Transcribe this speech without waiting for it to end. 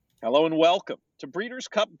Hello and welcome to Breeders'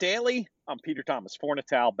 Cup Daily. I'm Peter Thomas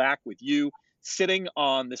Fornatale back with you, sitting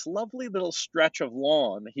on this lovely little stretch of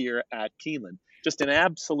lawn here at Keeneland. Just an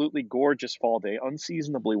absolutely gorgeous fall day,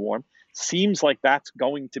 unseasonably warm. Seems like that's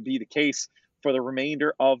going to be the case for the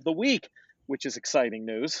remainder of the week, which is exciting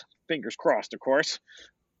news. Fingers crossed, of course.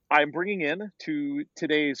 I'm bringing in to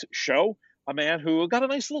today's show a man who got a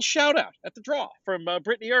nice little shout out at the draw from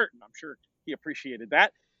Brittany Earton. I'm sure he appreciated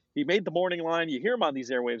that. He made the morning line. You hear him on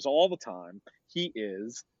these airwaves all the time. He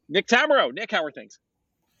is Nick Tamaro. Nick, how are things?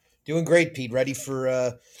 Doing great, Pete. Ready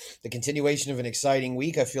for the continuation of an exciting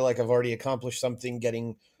week. I feel like I've already accomplished something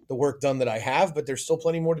getting the work done that I have, but there's still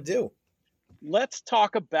plenty more to do. Let's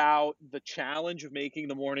talk about the challenge of making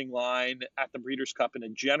the morning line at the Breeders' Cup in a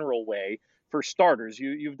general way. For starters,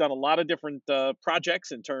 you've done a lot of different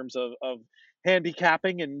projects in terms of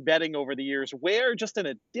handicapping and betting over the years. Where, just in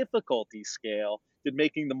a difficulty scale, did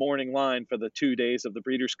making the morning line for the 2 days of the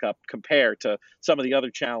Breeders' Cup compare to some of the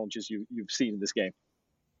other challenges you've seen in this game?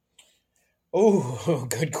 Oh,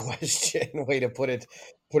 good question. Way to put it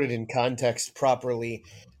in context properly.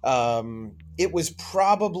 It was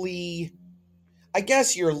probably, I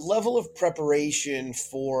guess, your level of preparation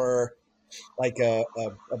for like a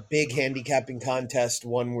big handicapping contest,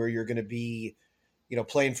 one where you're going to be,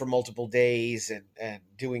 playing for multiple days and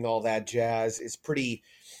doing all that jazz is pretty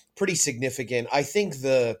significant. I think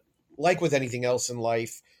like with anything else in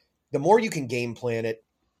life, the more you can game plan it,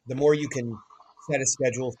 the more you can set a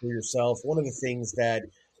schedule for yourself. One of the things that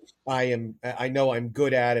I know I'm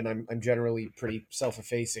good at, and I'm generally pretty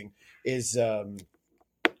self-effacing, is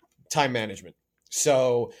time management.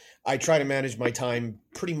 So I try to manage my time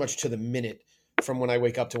pretty much to the minute from when I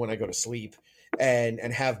wake up to when I go to sleep, and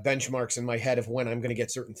have benchmarks in my head of when I'm going to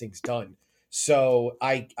get certain things done. So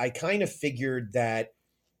I kind of figured that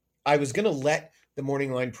I was going to let the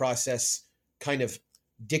morning line process kind of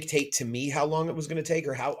dictate to me how long it was going to take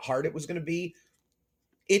or how hard it was going to be.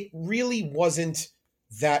 It really wasn't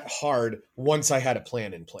that hard once I had a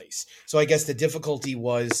plan in place. So I guess the difficulty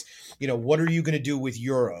was, what are you going to do with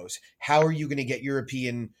Euros? How are you going to get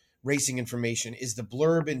European racing information? Is the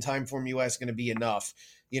blurb in Timeform US going to be enough?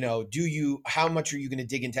 How much are you going to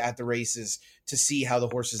dig into at the races to see how the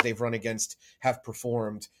horses they've run against have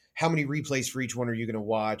performed? How many replays for each one are you going to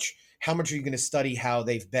watch? How much are you going to study how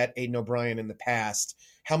they've bet Aidan O'Brien in the past?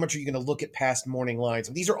 How much are you going to look at past morning lines?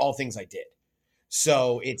 These are all things I did.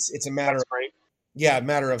 So it's a matter That's of, great. yeah, a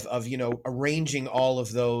matter of arranging all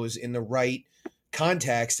of those in the right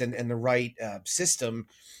context and the right system.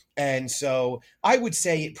 And so I would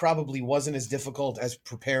say it probably wasn't as difficult as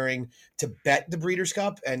preparing to bet the Breeders'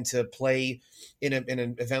 Cup and to play in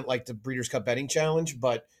an event like the Breeders' Cup betting challenge.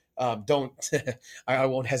 But don't I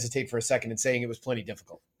won't hesitate for a second in saying it was plenty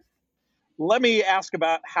difficult. Let me ask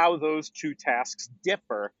about how those two tasks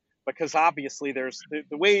differ, because obviously there's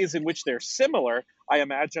the ways in which they're similar, I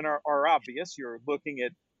imagine, are obvious. You're looking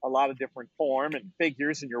at a lot of different form and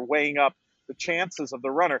figures, and you're weighing up the chances of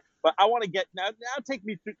the runner. But I want to get now take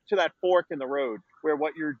me to that fork in the road where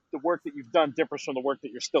the work that you've done differs from the work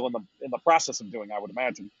that you're still in the process of doing, I would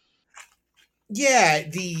imagine. Yeah,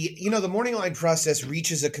 the morning line process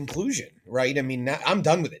reaches a conclusion, right? I mean, I'm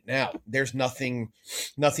done with it now. There's nothing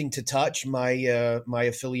to touch. My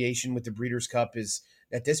affiliation with the Breeders' Cup is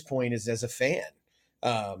at this point is as a fan,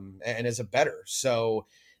 and as a bettor. So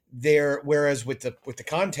whereas with the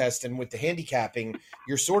contest and with the handicapping,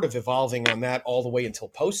 you're sort of evolving on that all the way until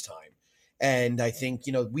post time. And I think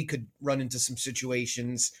we could run into some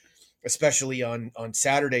situations, especially on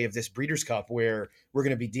Saturday of this Breeders' Cup, where we're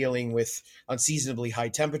going to be dealing with unseasonably high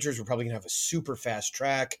temperatures. We're probably going to have a super fast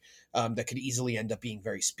track that could easily end up being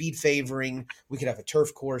very speed favoring. We could have a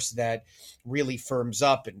turf course that really firms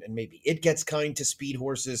up, and maybe it gets kind to speed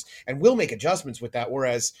horses, and we'll make adjustments with that.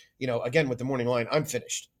 Whereas, again, with the morning line, I'm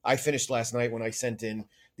finished. I finished last night when I sent in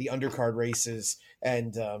the undercard races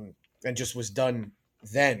and just was done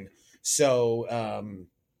then. So,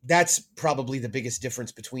 that's probably the biggest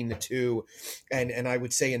difference between the two. And I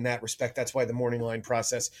would say in that respect, that's why the morning line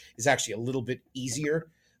process is actually a little bit easier,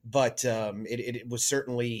 but it was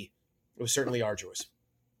certainly arduous.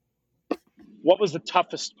 What was the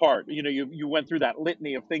toughest part? You went through that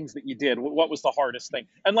litany of things that you did. What was the hardest thing?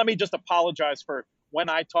 And let me just apologize for when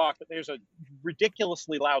I talk. There's a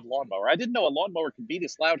ridiculously loud lawnmower. I didn't know a lawnmower could be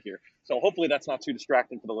this loud here, so hopefully that's not too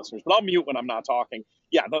distracting for the listeners. But I'll mute when I'm not talking.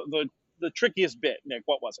 Yeah, the trickiest bit, Nick.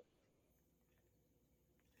 What was it?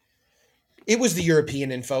 It was the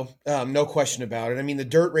European info, no question about it. I mean, the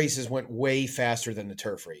dirt races went way faster than the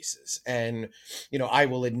turf races, and I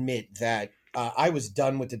will admit that I was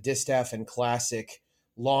done with the Distaff and Classic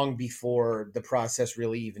long before the process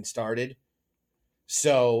really even started.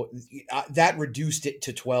 So that reduced it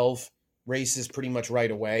to 12 races pretty much right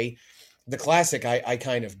away. The Classic I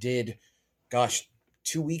kind of did, gosh,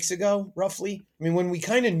 2 weeks ago, roughly. I mean, when we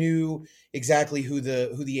kind of knew exactly who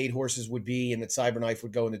the 8 horses would be and that Cyberknife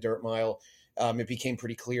would go in the dirt mile, it became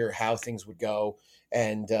pretty clear how things would go.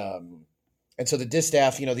 And so the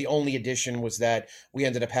distaff, the only addition was that we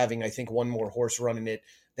ended up having, I think, one more horse running it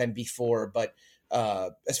than before. But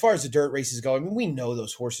as far as the dirt races go, I mean, we know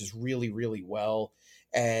those horses really, really well,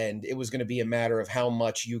 and it was going to be a matter of how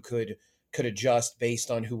much you could adjust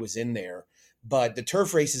based on who was in there. But the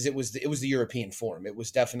turf races, it was the European form. It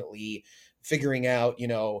was definitely figuring out,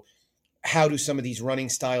 how do some of these running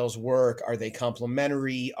styles work? Are they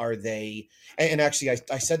complementary? Are they? And actually,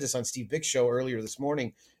 I said this on Steve Bick's show earlier this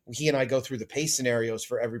morning. He and I go through the pace scenarios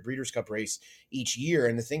for every Breeders' Cup race each year.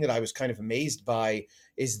 And the thing that I was kind of amazed by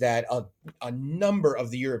is that a number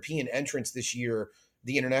of the European entrants this year,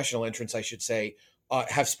 the international entrants, I should say,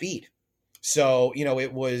 have speed. So,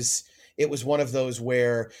 it was one of those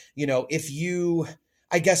where, if you,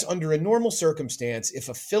 I guess under a normal circumstance, if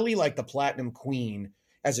a filly like the Platinum Queen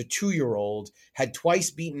as a 2-year-old had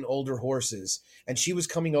twice beaten older horses and she was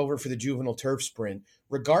coming over for the juvenile turf sprint,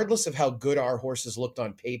 regardless of how good our horses looked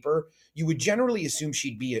on paper, you would generally assume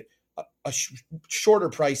she'd be a shorter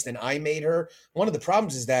price than I made her. One of the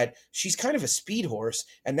problems is that she's kind of a speed horse,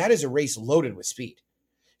 and that is a race loaded with speed.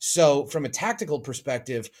 So from a tactical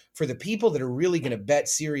perspective, for the people that are really going to bet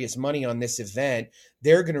serious money on this event,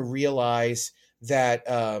 they're going to realize that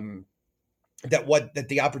that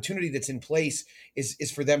the opportunity that's in place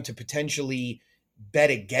is for them to potentially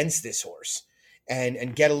bet against this horse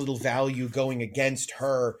and get a little value going against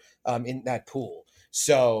her in that pool.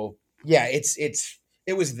 So yeah,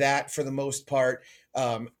 it was that for the most part.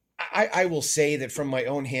 I will say that from my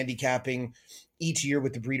own handicapping each year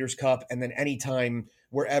with the Breeders' Cup, and then anytime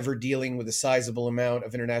we're ever dealing with a sizable amount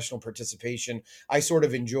of international participation, I sort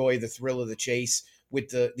of enjoy the thrill of the chase with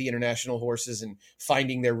the international horses and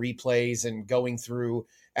finding their replays and going through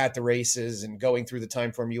at the races and going through the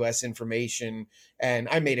Timeform US information. And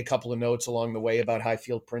I made a couple of notes along the way about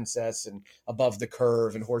Highfield Princess and Above the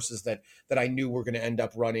Curve and horses that I knew were going to end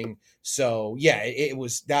up running. So yeah,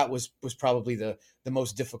 that was probably the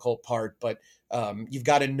most difficult part, but you've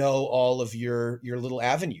got to know all of your little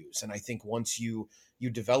avenues. And I think once you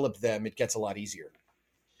develop them, it gets a lot easier.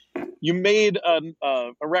 You made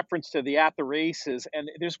a reference to the At the Races, and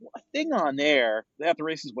there's a thing on there, the At the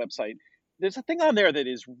Races website. There's a thing on there that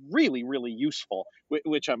is really, really useful,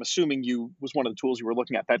 which I'm assuming was one of the tools you were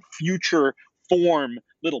looking at, that future form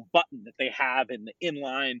little button that they have in the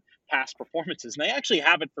inline past performances. And they actually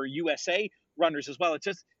have it for USA runners as well. It's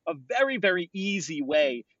just a very, very easy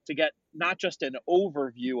way to get not just an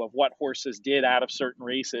overview of what horses did out of certain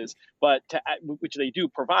races, but which they do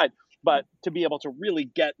provide, but to be able to really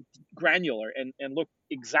get granular and look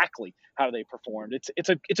exactly how they performed. It's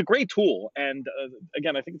a great tool. And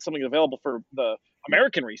again, I think it's something available for the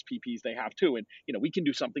American race PPs they have too. And, we can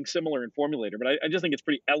do something similar in Formulator, but I just think it's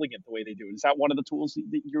pretty elegant the way they do it. Is that one of the tools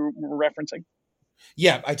that you were referencing?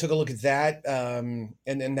 Yeah, I took a look at that, and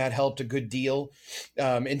then that helped a good deal.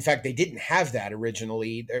 In fact, they didn't have that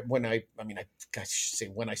originally when I should say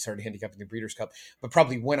when I started handicapping the Breeders' Cup, but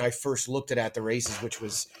probably when I first looked at the races, which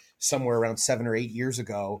was somewhere around 7 or 8 years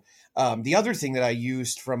ago. The other thing that I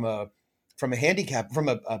used from a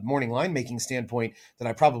morning line making standpoint that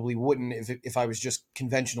I probably wouldn't if I was just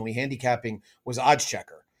conventionally handicapping was Odds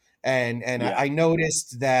Checker. And yeah. I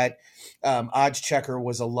noticed that Odds Checker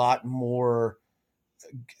was a lot more.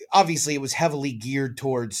 Obviously, it was heavily geared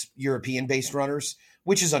towards European-based runners,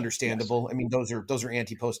 which is understandable. Yes. I mean, those are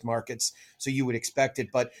anti-post markets, so you would expect it.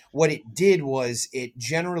 But what it did was it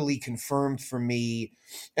generally confirmed for me,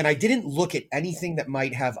 and I didn't look at anything that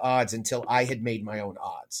might have odds until I had made my own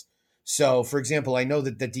odds. So, for example, I know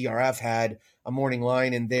that the DRF had a morning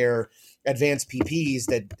line in their advanced PPs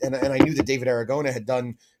and I knew that David Aragona had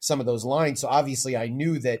done some of those lines. So obviously I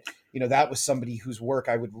knew that, that was somebody whose work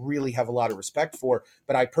I would really have a lot of respect for,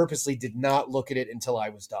 but I purposely did not look at it until I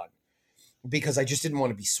was done because I just didn't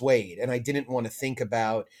want to be swayed. And I didn't want to think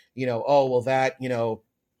about,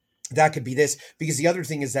 that could be this, because the other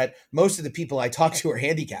thing is that most of the people I talk to are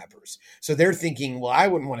handicappers. So they're thinking, well, I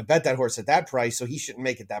wouldn't want to bet that horse at that price, so he shouldn't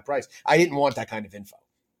make it that price. I didn't want that kind of info.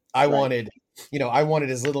 I wanted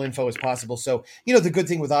as little info as possible. So, the good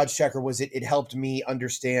thing with Odds Checker was it helped me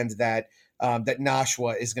understand that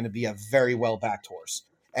Nashua is going to be a very well-backed horse,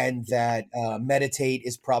 and that Meditate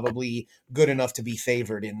is probably good enough to be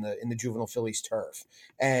favored in the juvenile fillies turf.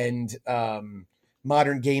 And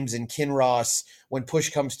Modern Games and Kinross, when push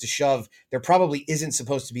comes to shove, there probably isn't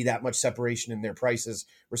supposed to be that much separation in their prices,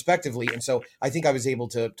 respectively. And so I think I was able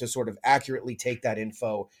to sort of accurately take that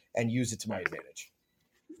info and use it to my advantage.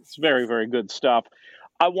 It's very, very good stuff.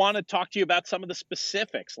 I want to talk to you about some of the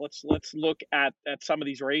specifics. Let's look at some of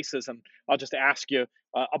these races, and I'll just ask you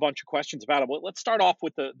a bunch of questions about it. Well, let's start off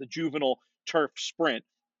with the juvenile turf sprint.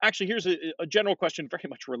 Actually, here's a general question very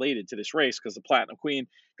much related to this race, because the Platinum Queen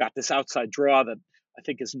got this outside draw that I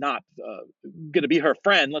think is not going to be her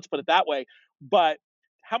friend. Let's put it that way. But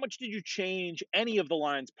how much did you change any of the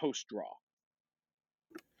lines post draw?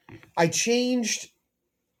 I changed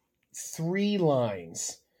 3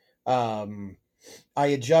 lines. I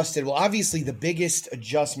adjusted. Well, obviously, the biggest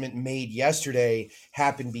adjustment made yesterday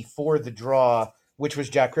happened before the draw, which was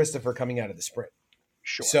Jack Christopher coming out of the sprint.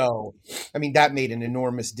 Sure. So, I mean, that made an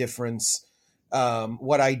enormous difference.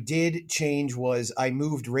 What I did change was I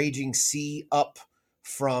moved Raging Sea up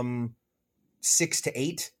from 6 to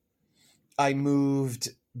 8. I moved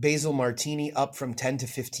Basil Martini up from 10 to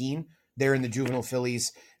 15. They're in the Juvenile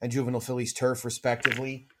Fillies and Juvenile Fillies turf,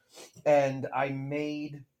 respectively. And I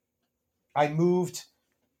moved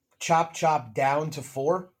Chop Chop down to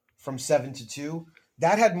 4 from 7 to 2.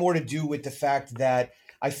 That had more to do with the fact that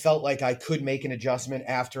I felt like I could make an adjustment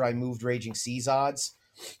after I moved Raging Sea's odds.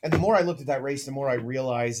 And the more I looked at that race, the more I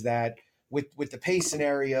realized that with the pace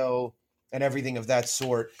scenario and everything of that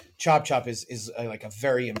sort, Chop Chop is like a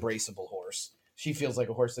very embraceable horse. She feels like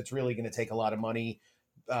a horse that's really going to take a lot of money.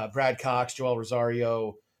 Brad Cox, Joel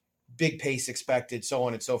Rosario, big pace expected, so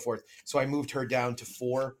on and so forth. So I moved her down to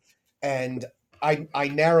 4, and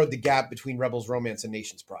I narrowed the gap between Rebels Romance and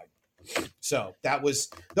Nation's Pride. So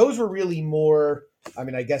those were really more, I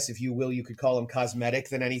mean, I guess if you will, you could call them cosmetic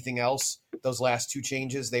than anything else. Those last 2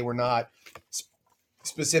 changes, they were not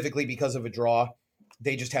specifically because of a draw.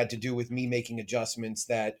 They just had to do with me making adjustments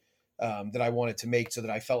that I wanted to make so that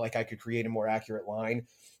I felt like I could create a more accurate line.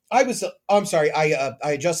 I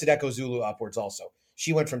adjusted Echo Zulu upwards also.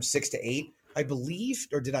 She went from 6 to 8, I believe,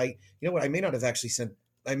 or did I? You know what? I may not have actually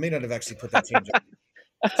put that change up.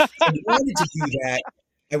 I wanted to do that.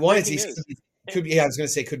 I wanted to. Could be. Yeah, I was going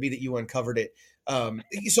to say could be that you uncovered it.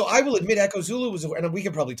 So I will admit, Echo Zulu was, and we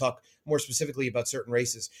can probably talk more specifically about certain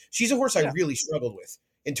races. She's a horse I really struggled with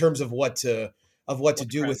in terms of what to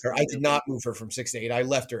do with her. I did not move her from 6 to 8. I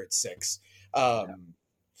left her at 6.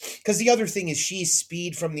 Because the other thing is she's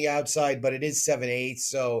speed from the outside, but it is 7/8.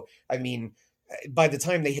 So I mean, by the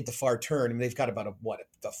time they hit the far turn, I mean, they've got about a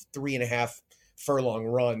 3.5 furlong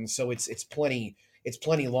run. So it's plenty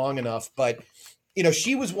long enough. But you know,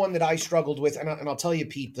 she was one that I struggled with, and I'll tell you,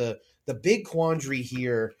 Pete, the big quandary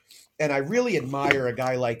here, and I really admire a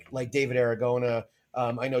guy like David Aragona.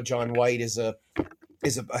 I know John White is a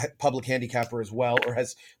public handicapper as well, or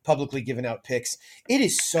has publicly given out picks. It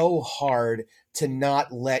is so hard to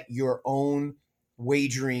not let your own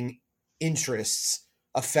wagering interests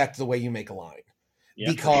affect the way you make a line.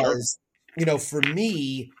 Yeah, because, you know, for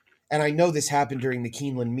me, and I know this happened during the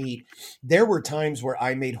Keeneland meet, there were times where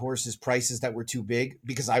I made horses prices that were too big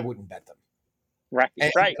because I wouldn't bet them. Right.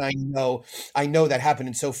 And I know that happened.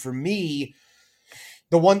 And so for me,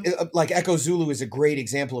 the one like Echo Zulu is a great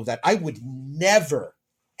example of that. I would never,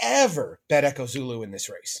 ever bet Echo Zulu in this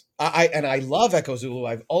race. I love Echo Zulu.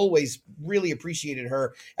 I've always really appreciated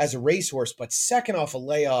her as a racehorse, but second off a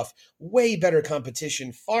layoff, way better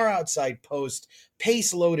competition, far outside post,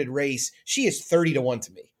 pace loaded race. She is 30 to 1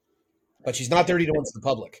 to me, but she's not 30 to 1 to the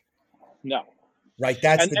public. No. Right.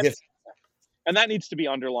 That's the difference. And that needs to be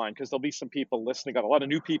underlined, because there'll be some people listening, got a lot of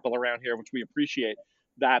new people around here, which we appreciate,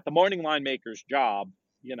 that the morning line maker's job,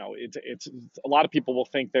 you know, it's a lot of people will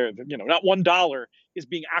think they're, you know, not $1 is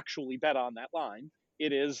being actually bet on that line.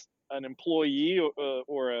 It is an employee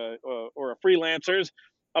or a freelancer's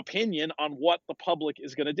opinion on what the public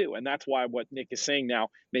is going to do. And that's why what Nick is saying now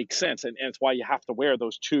makes sense. And it's why you have to wear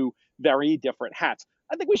those 2 very different hats.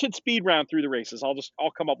 I think we should speed round through the races.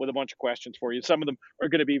 I'll come up with a bunch of questions for you. Some of them are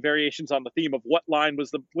going to be variations on the theme of what line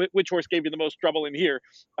was which horse gave you the most trouble in here.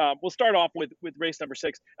 We'll start off with race number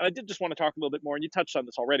 6. And I did just want to talk a little bit more, and you touched on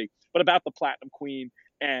this already, but about the Platinum Queen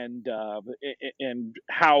and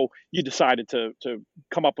how you decided to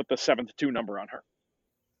come up with the 7-2 number on her.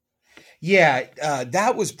 Yeah,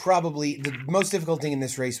 that was probably the most difficult thing in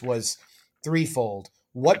this race was threefold.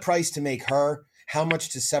 What price to make her, how much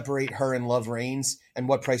to separate her and Love Reigns, and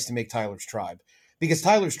what price to make Tyler's Tribe. Because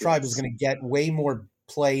Tyler's Tribe is going to get way more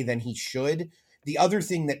play than he should. The other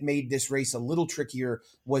thing that made this race a little trickier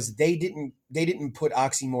was they didn't put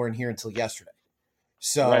Oxymore in here until yesterday.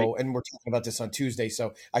 Right. So, and we're talking about this on Tuesday,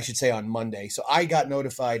 so I should say on Monday. So I got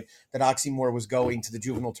notified that Oxymore was going to the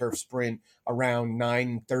Juvenile Turf Sprint around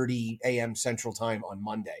 9:30 a.m. Central Time on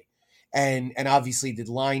Monday. And obviously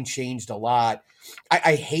the line changed a lot.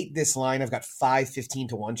 I hate this line. I've got 5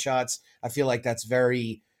 15-1 shots. I feel like that's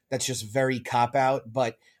just very cop out,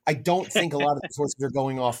 but I don't think a lot of these horses are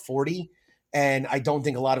going off 40, and I don't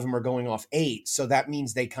think a lot of them are going off 8. So that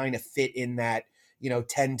means they kind of fit in that,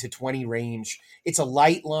 10 to 20 range. It's a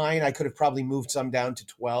light line. I could have probably moved some down to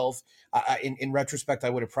 12. In retrospect, I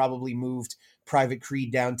would have probably moved Private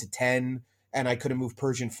Creed down to 10, and I could have moved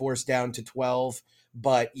Persian Force down to 12.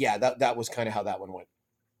 But yeah, that was kind of how that one went.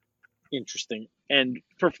 Interesting. And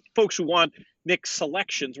for folks who want Nick's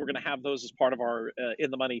selections, we're going to have those as part of our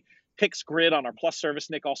In the Money picks grid on our Plus service.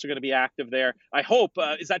 Nick also going to be active there. I hope.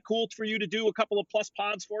 Is that cool for you to do a couple of Plus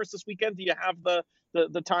pods for us this weekend? Do you have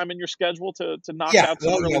the time in your schedule to knock out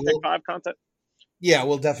some early Pick 5 content? Yeah,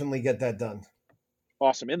 we'll definitely get that done.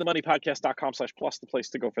 Awesome. InTheMoneyPodcast.com/plus, the place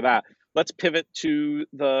to go for that. Let's pivot to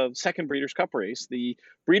the second Breeders' Cup race, the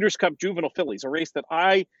Breeders' Cup Juvenile Fillies, a race that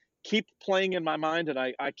I keep playing in my mind, and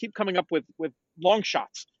I keep coming up with long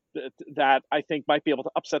shots that I think might be able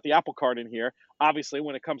to upset the apple cart in here. Obviously,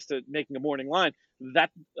 when it comes to making a morning line, that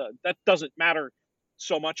doesn't matter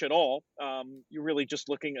so much at all. You're really just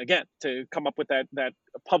looking, again, to come up with that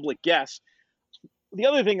public guess. The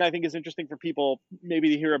other thing I think is interesting for people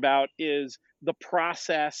maybe to hear about is the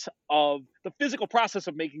physical process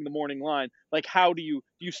of making the morning line. Like, how do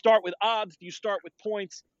you start with odds? Do you start with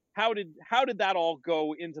points? How did that all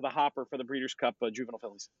go into the hopper for the Breeders' Cup Juvenile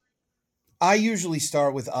Fillies? I usually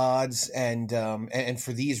start with odds, and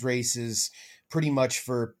for these races, pretty much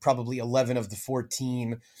for probably 11 of the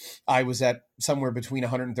 14, I was at somewhere between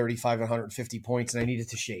 135 and 150 points, and I needed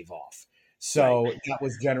to shave off. So right. That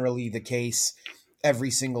was generally the case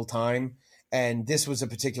every single time. And this was a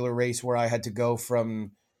particular race where I had to go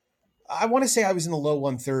from, I want to say I was in the low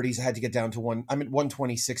 130s. I had to get down to I'm at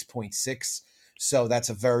 126.6. So that's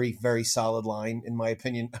a very, very solid line, in my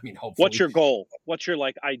opinion. I mean, hopefully. What's your goal? What's your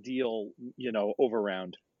ideal, over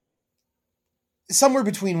round? Somewhere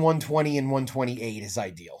between 120 and 128 is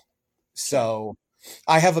ideal. So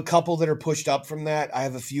I have a couple that are pushed up from that. I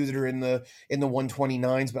have a few that are in the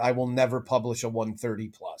 129s, but I will never publish a 130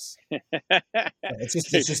 plus. It's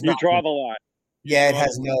just you draw the line. Yeah, it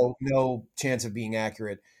has no chance of being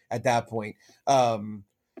accurate at that point.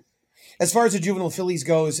 As far as the Juvenile Fillies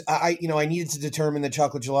goes, I needed to determine that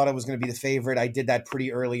Chocolate Gelato was going to be the favorite. I did that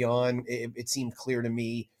pretty early on. It seemed clear to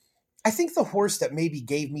me. I think the horse that maybe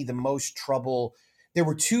gave me the most trouble, there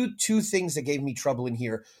were two things that gave me trouble in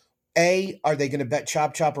here. A, are they going to bet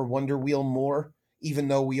Chop Chop or Wonder Wheel more? Even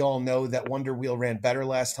though we all know that Wonder Wheel ran better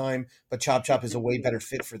last time, but Chop Chop is a way better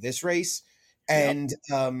fit for this race. And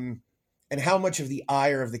how much of the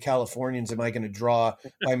ire of the Californians am I going to draw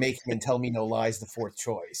by making And Tell Me No Lies the fourth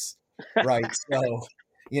choice? Right. So,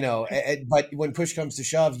 but when push comes to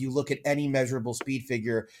shove, you look at any measurable speed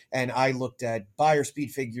figure, and I looked at Beyer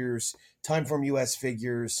speed figures, Timeform US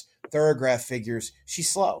figures, Thorograph figures. She's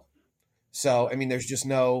slow. So, I mean, there's just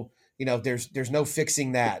no, there's no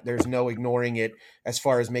fixing that. There's no ignoring it as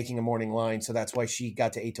far as making a morning line. So that's why she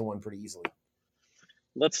got to 8-1 pretty easily.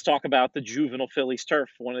 Let's talk about the Juvenile Fillies Turf,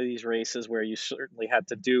 one of these races where you certainly had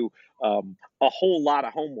to do a whole lot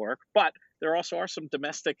of homework, but there also are some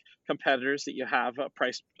domestic competitors that you have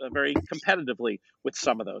priced very competitively with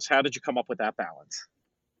some of those. How did you come up with that balance?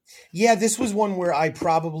 Yeah, this was one where I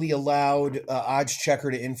probably allowed Odds Checker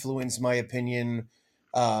to influence my opinion,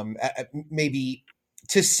 maybe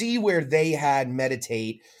to see where they had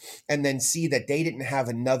Meditate, and then see that they didn't have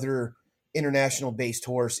another international-based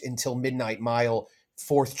horse until Midnight Mile,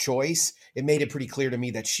 fourth choice. It made it pretty clear to me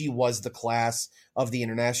that she was the class of the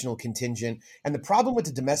international contingent. And the problem with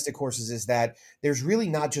the domestic horses is that there's really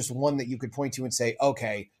not just one that you could point to and say,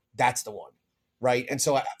 okay, that's the one, right? And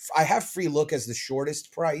so I have Free Look as the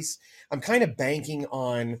shortest price. I'm kind of banking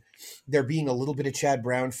on there being a little bit of Chad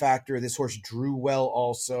Brown factor. This horse drew well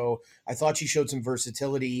also. I thought she showed some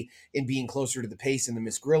versatility in being closer to the pace in the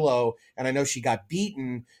Miss Grillo, and I know she got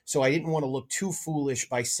beaten, so I didn't want to look too foolish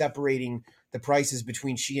by separating the prices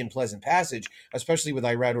between she and Pleasant Passage, especially with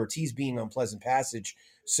Irad Ortiz being on Pleasant Passage.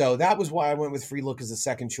 So that was why I went with Free Look as a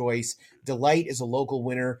second choice. Delight is a local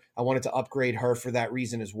winner. I wanted to upgrade her for that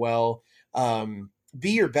reason as well. Be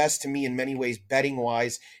Your Best to me in many ways, betting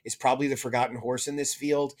wise, is probably the forgotten horse in this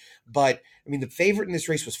field. But I mean, the favorite in this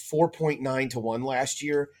race was 4.9-1 last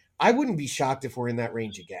year. I wouldn't be shocked if we're in that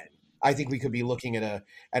range again. I think we could be looking at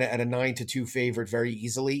a 9-2 favorite very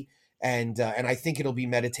easily. And I think it'll be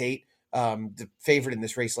Meditate. The favorite in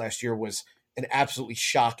this race last year was an absolutely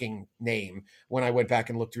shocking name when I went back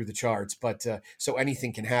and looked through the charts. But so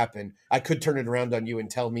anything can happen. I could turn it around on you and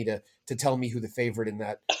tell me to tell me who the favorite in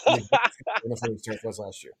the Phillies turf was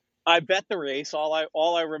last year. I bet the race. All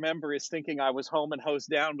I remember is thinking I was home and hosed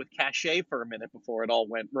down with Cachet for a minute before it all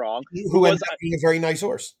went wrong. Who ended up being a very nice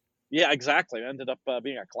horse. Yeah, exactly. It ended up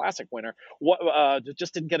being a classic winner. What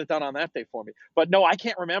just didn't get it done on that day for me. But no, I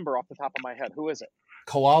can't remember off the top of my head. Who is it?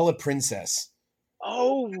 Koala Princess.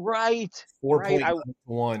 Oh, right.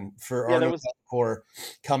 4.1 for Arnold Belcourt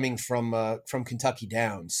coming from Kentucky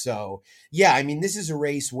Downs. So yeah, I mean, this is a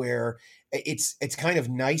race where it's kind of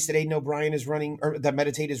nice that Aidan O'Brien is running, or that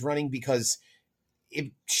Meditate is running, because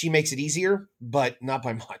she makes it easier, but not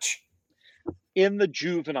by much. In the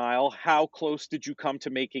juvenile, how close did you come to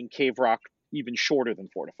making Cave Rock even shorter than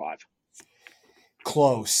 4 to 5?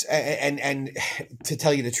 Close. And to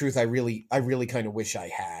tell you the truth, I really kind of wish I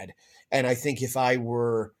had. And I think if I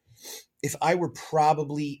were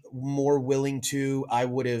probably more willing to, I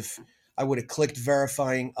would have clicked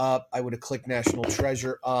Verifying up. I would have clicked National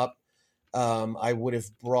Treasure up. I would have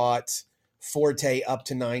brought Forte up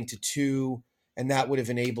to 9 to 2. And that would have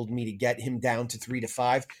enabled me to get him down to 3 to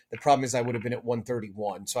 5. The problem is I would have been at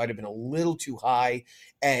 131. So I'd have been a little too high.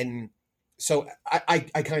 And so I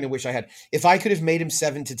kind of wish I had. If I could have made him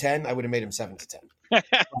 7 to 10, I would have made him 7 to 10.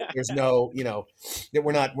 There's no,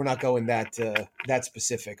 we're not going that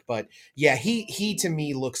specific. But yeah, he to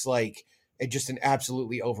me looks like just an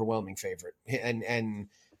absolutely overwhelming favorite. And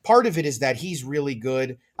part of it is that he's really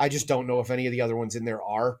good. I just don't know if any of the other ones in there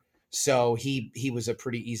are. So he was a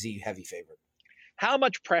pretty easy, heavy favorite. How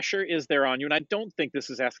much pressure is there on you? And I don't think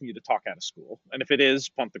this is asking you to talk out of school. And if it is,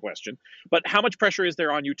 pump the question. But how much pressure is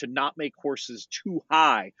there on you to not make horses too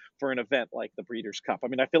high for an event like the Breeders' Cup? I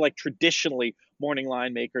mean, I feel like traditionally morning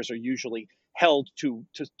line makers are usually held to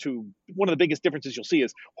one of the biggest differences you'll see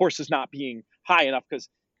is horses not being high enough, because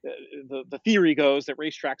the theory goes that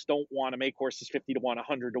racetracks don't want to make horses 50 to 1,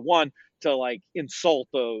 100 to 1 to like insult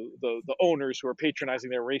the owners who are patronizing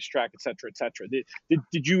their racetrack, et cetera, et cetera.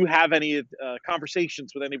 Did you have any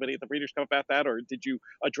conversations with anybody at the Breeders' Cup about that, or did you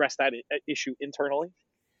address that issue internally?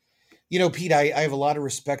 Pete, I have a lot of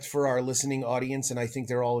respect for our listening audience, and I think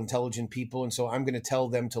they're all intelligent people. And so I'm going to tell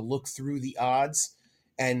them to look through the odds,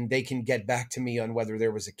 and they can get back to me on whether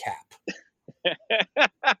there was a cap.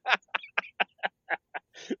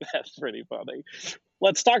 That's pretty funny.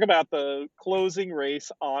 Let's talk about the closing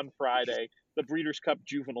race on Friday, the Breeders' Cup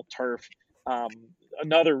Juvenile Turf.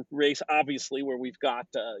 Another race, obviously, where we've got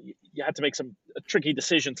you had to make some tricky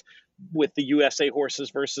decisions with the USA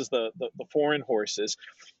horses versus the foreign horses.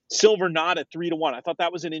 Silver Knot at 3 to 1. I thought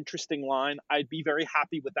that was an interesting line. I'd be very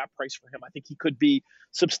happy with that price for him. I think he could be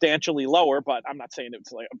substantially lower, but I'm not saying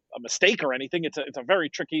it's like a mistake or anything. It's a very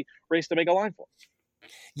tricky race to make a line for.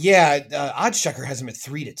 Yeah, OddsChecker has him at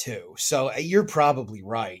 3 to 2. So you're probably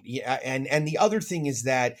right. Yeah, and the other thing is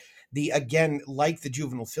that again, like the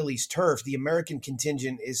Juvenile Phillies turf, the American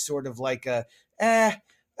contingent is sort of like okay,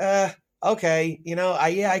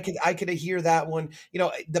 I could hear that one.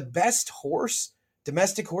 The best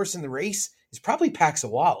domestic horse in the race is probably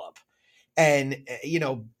Paxawallop, and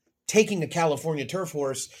taking a California turf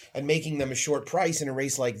horse and making them a short price in a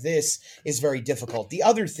race like this is very difficult. The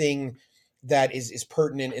other thing that is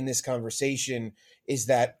pertinent in this conversation is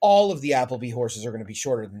that all of the Appleby horses are going to be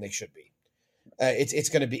shorter than they should be. It's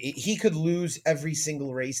going to be, he could lose every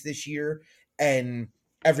single race this year, and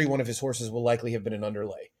every one of his horses will likely have been an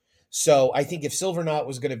underlay. So I think if Silver Knot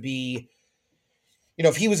was going to be,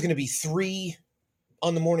 if he was going to be 3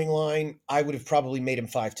 on the morning line, I would have probably made him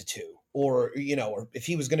 5 to 2. Or if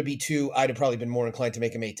he was going to be 2, I'd have probably been more inclined to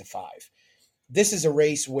make him 8 to 5. This is a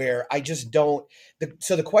race where I just don't.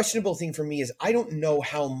 So the questionable thing for me is I don't know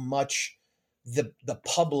how much the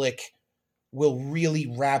public will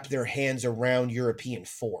really wrap their hands around European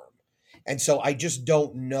form. And so I just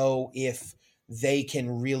don't know if they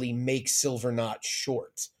can really make Silver Knot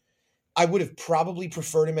short. I would have probably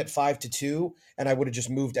preferred him at 5 to 2, and I would have just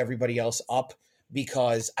moved everybody else up,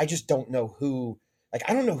 because I just don't know who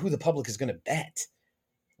the public is going to bet.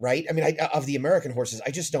 Right? I mean, of the American horses, I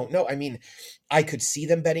just don't know. I mean, I could see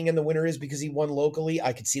them betting in the winner is because he won locally.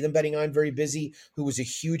 I could see them betting on Very Busy, who was a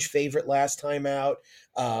huge favorite last time out.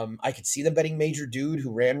 I could see them betting Major Dude,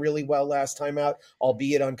 who ran really well last time out,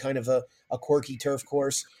 albeit on kind of a quirky turf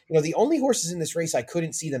course. The only horses in this race I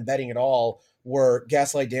couldn't see them betting at all were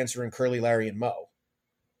Gaslight Dancer and Curly Larry and Mo.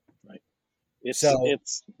 Right. It's a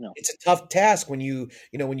tough task when you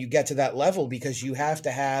get to that level, because you have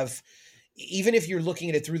to have, even if you're looking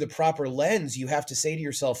at it through the proper lens, you have to say to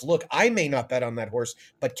yourself, look, I may not bet on that horse,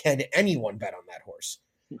 but can anyone bet on that horse?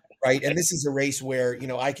 right? And this is a race where,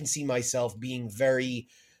 I can see myself being very,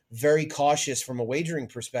 very cautious from a wagering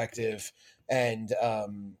perspective, and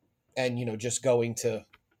just going to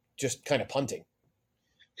just kind of punting.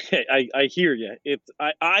 I hear you.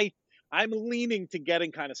 I'm leaning to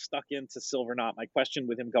getting kind of stuck into Silver Knot. My question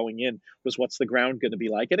with him going in was, what's the ground going to be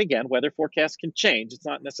like? And again, weather forecasts can change. It's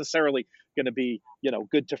not necessarily going to be,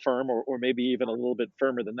 good to firm, or maybe even a little bit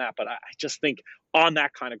firmer than that. But I just think on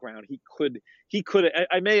that kind of ground, he could.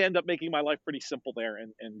 I may end up making my life pretty simple there,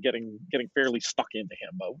 and getting fairly stuck into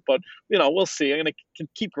him. But we'll see. I'm going to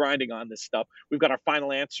keep grinding on this stuff. We've got our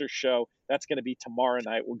final answer show. That's going to be tomorrow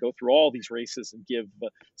night. We'll go through all these races and give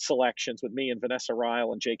selections with me and Vanessa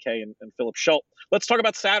Ryle and JK and Philip Schultz. Let's talk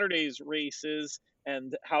about Saturday's races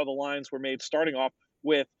and how the lines were made, starting off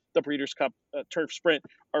with the Breeders' Cup Turf Sprint,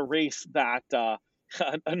 a race that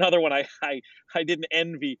another one I didn't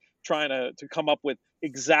envy, trying to come up with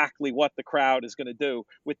exactly what the crowd is going to do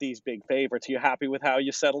with these big favorites. Are you happy with how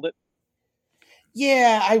you settled it?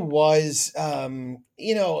 Yeah, I was.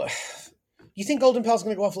 You think Golden Pal's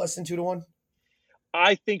going to go off less than 2-1?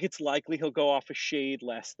 I think it's likely he'll go off a shade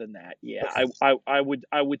less than that. Yeah, I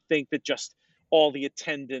would think that just all the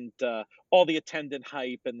attendant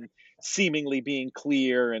hype and seemingly being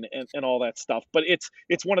clear and all that stuff. But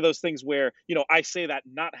it's one of those things where I say that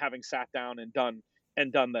not having sat down and done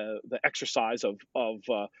the exercise of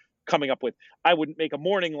coming up with, I wouldn't make a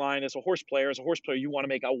morning line as a horse player. As a horse player, you want to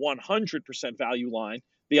make a 100% value line.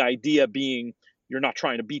 The idea being you're not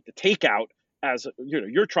trying to beat the takeout, as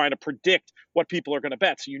you're trying to predict what people are going to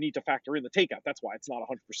bet, so you need to factor in the takeout. That's why it's not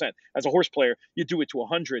 100%. As a horse player, you do it to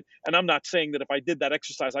 100, and I'm not saying that if I did that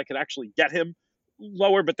exercise I could actually get him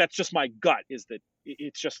lower, but that's just my gut, is that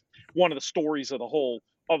it's just one of the stories of the whole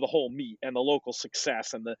meet, and the local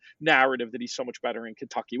success and the narrative that he's so much better in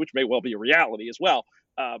Kentucky, which may well be a reality as well.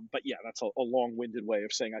 But yeah, that's a long-winded way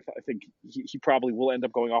of saying I think he probably will end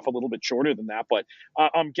up going off a little bit shorter than that. But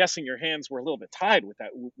I'm guessing your hands were a little bit tied with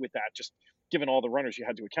that, just given all the runners you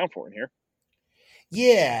had to account for in here.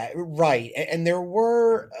 Yeah, right. And there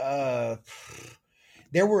were a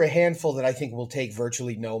handful that I think will take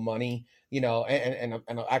virtually no money, and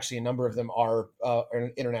actually a number of them are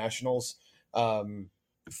internationals.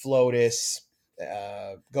 Flotus,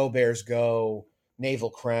 Go Bears Go,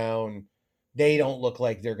 Naval Crown. They don't look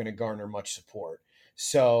like they're going to garner much support.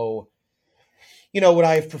 So, would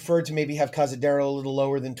I have preferred to maybe have Cazadero a little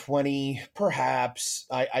lower than 20? Perhaps.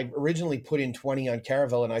 I originally put in 20 on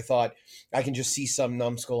Caravel, and I thought I can just see some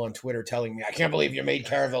numbskull on Twitter telling me, I can't believe you made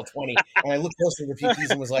Caravel 20. And I looked closer to the PPs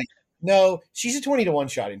and was like, no, she's a 20-1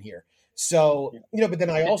 shot in here. So, but then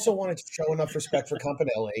I also wanted to show enough respect for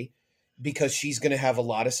Campanelli, because she's going to have a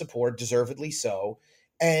lot of support, deservedly so.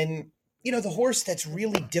 And, the horse that's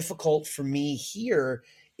really difficult for me here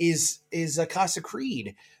is Casa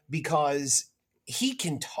Creed, because he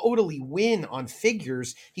can totally win on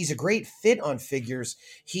figures. He's a great fit on figures.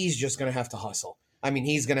 He's just going to have to hustle. I mean,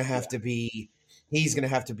 he's going to have to be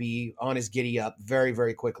on his giddy up very,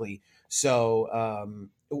 very quickly. So,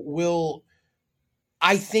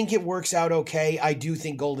 I think it works out okay. I do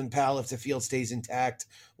think Golden Pal, if the field stays intact,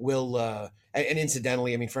 will. And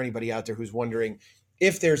incidentally, I mean, for anybody out there who's wondering,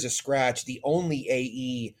 if there's a scratch, the only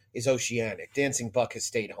AE is Oceanic. Dancing Buck has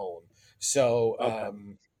stayed home, so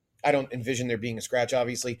I don't envision there being a scratch,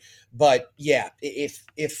 obviously. But yeah,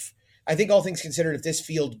 if I think, all things considered, if this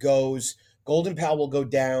field goes, Golden Pal will go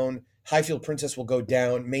down. Highfield Princess will go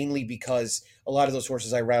down, mainly because a lot of those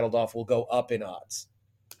horses I rattled off will go up in odds.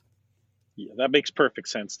 Yeah, that makes perfect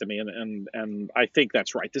sense to me, and I think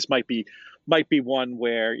that's right. This might be one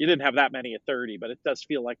where you didn't have that many at 30, but it does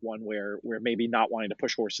feel like one where maybe not wanting to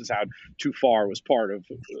push horses out too far was part of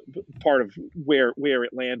where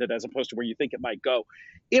it landed, as opposed to where you think it might go.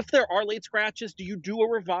 If there are late scratches, do you do a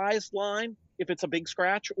revised line if it's a big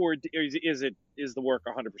scratch, or is the work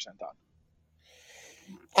 100% done?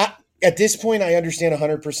 At this point, I understand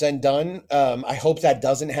 100% done. I hope that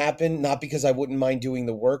doesn't happen, not because I wouldn't mind doing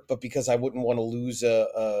the work, but because I wouldn't want to lose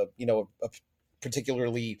a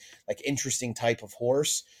particularly like interesting type of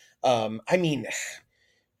horse. I mean,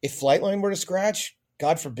 if Flightline were to scratch,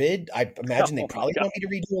 God forbid, I imagine they probably want me to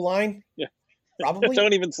redo a line. Yeah, probably.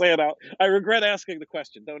 Don't even say it out. I regret asking the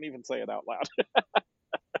question. Don't even say it out loud.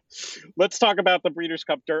 Let's talk about the Breeders'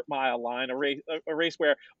 Cup Dirt Mile line, a race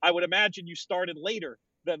where I would imagine you started later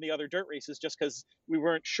than the other dirt races, just because we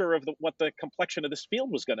weren't sure of what the complexion of this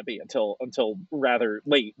field was going to be until rather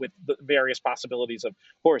late, with the various possibilities of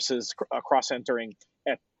horses cross entering,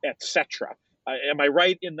 etc. Am I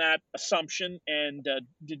right in that assumption? And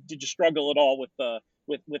did you struggle at all with the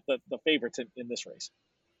favorites in this race?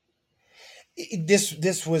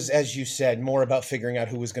 This was, as you said, more about figuring out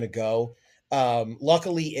who was going to go.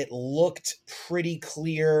 Luckily, it looked pretty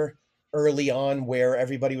clear early on where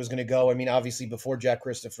everybody was going to go. I mean, obviously, before Jack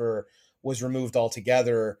Christopher was removed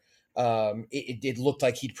altogether, it looked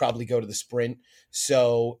like he'd probably go to the sprint.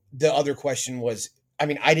 So the other question was, I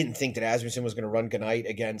mean, I didn't think that Asmussen was going to run Gnight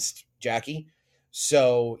against Jackie.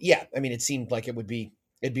 So yeah, I mean, it seemed like it'd be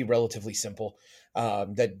relatively simple.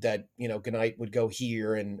 That Gnight would go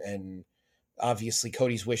here and obviously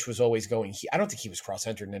Cody's Wish was always going. I don't think he was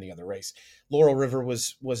cross-entered in any other race. Laurel River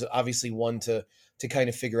was obviously one to kind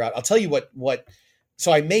of figure out. I'll tell you what.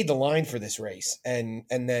 So I made the line for this race, and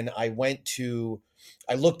then I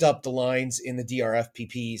looked up the lines in the DRF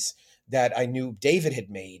PPs that I knew David had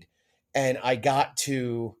made, and I got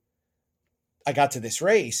to this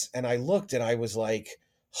race, and I looked, and I was like,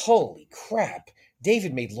 "Holy crap!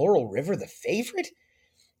 David made Laurel River the favorite."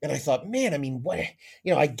 And I thought, man, I mean, what,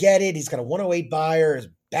 I get it. He's got a 108 buyer, his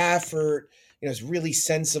Baffert, is really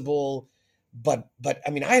sensible. But I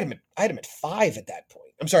mean, I had him at 5 at that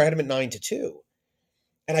point. I'm sorry, I had him at 9-2.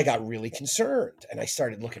 And I got really concerned. And I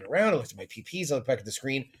started looking around. I looked at my PPs. I looked back at the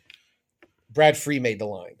screen. Brad Free made the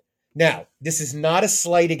line. Now, this is not a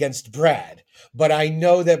slight against Brad, but I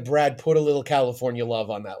know that Brad put a little California love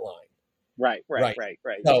on that line. Right.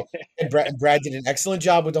 So, and Brad did an excellent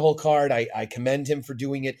job with the whole card. I commend him for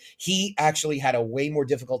doing it. He actually had a way more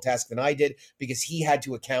difficult task than I did because he had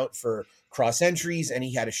to account for cross entries and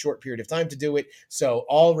he had a short period of time to do it. So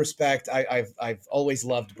all respect. I've always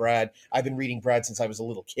loved Brad. I've been reading Brad since I was a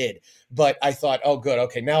little kid, but I thought, oh, good.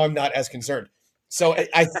 Okay. Now I'm not as concerned. So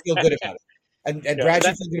I feel good about it. And Brad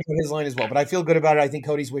should feel good about his line as well, but I feel good about it. I think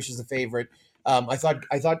Cody's Wish is the favorite.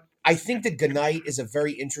 I think that Gnight is a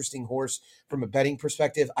very interesting horse from a betting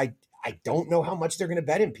perspective. I don't know how much they're going to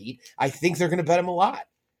bet him, Pete. I think they're going to bet him a lot.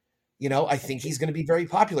 I think he's going to be very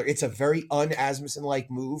popular. It's a very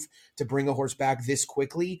un-Asmussen-like move to bring a horse back this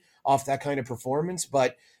quickly off that kind of performance.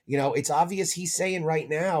 But, it's obvious he's saying right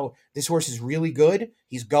now, this horse is really good.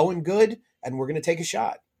 He's going good, and we're going to take a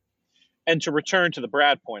shot. And to return to the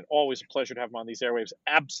Brad point, always a pleasure to have him on these airwaves.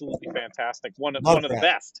 Absolutely fantastic. One of the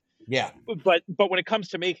best. Yeah. But when it comes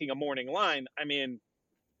to making a morning line, I mean,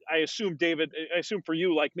 I assume for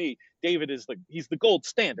you like me, David he's the gold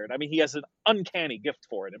standard. I mean, he has an uncanny gift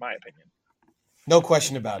for it, in my opinion. No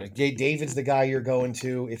question about it. David's the guy you're going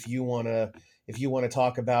to if you want to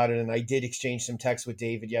talk about it. And I did exchange some texts with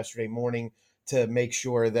David yesterday morning to make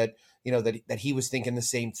sure that that he was thinking the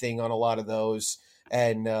same thing on a lot of those.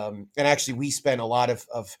 And actually, we spent a lot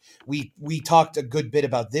of we talked a good bit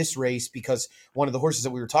about this race because one of the horses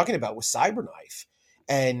that we were talking about was Cyberknife.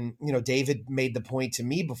 And, David made the point to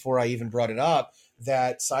me before I even brought it up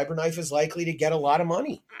that Cyberknife is likely to get a lot of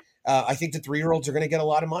money. I think the 3-year-olds are going to get a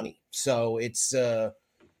lot of money. So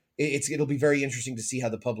it'll be very interesting to see how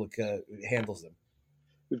the public handles them.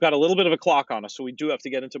 We've got a little bit of a clock on us, so we do have to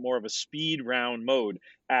get into more of a speed round mode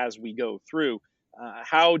as we go through.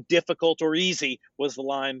 How difficult or easy was the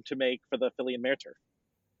line to make for the Filly and Mare Turf?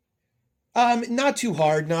 Not too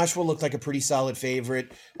hard. Nashua looked like a pretty solid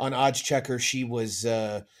favorite on Odds Checker. She was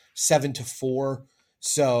 7-4,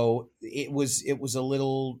 so it was a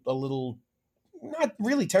little not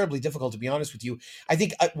really terribly difficult, to be honest with you. I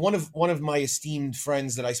think one of my esteemed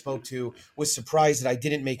friends that I spoke to was surprised that I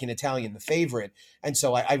didn't make an Italian the favorite, and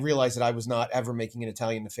so I realized that I was not ever making an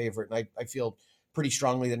Italian the favorite, and I feel pretty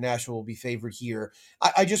strongly that Nashua will be favored here.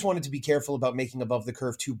 I just wanted to be careful about making Above the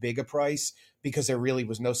Curve too big a price because there really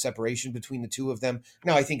was no separation between the two of them.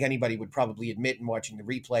 Now, I think anybody would probably admit in watching the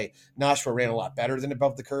replay, Nashua ran a lot better than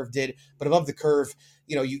Above the Curve did. But Above the Curve,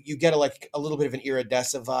 you get a little bit of an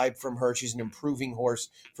Iridessa vibe from her. She's an improving horse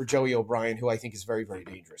for Joey O'Brien, who I think is very, very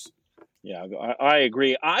dangerous. Yeah, I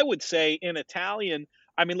agree. I would say in Italian,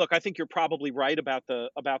 I mean, look, I think you're probably right about the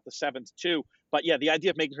 7-2. But yeah, the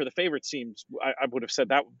idea of making her the favorite seems, I would have said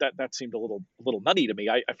that seemed a little nutty to me.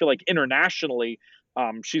 I feel like internationally,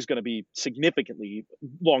 she's going to be significantly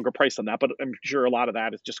longer priced than that. But I'm sure a lot of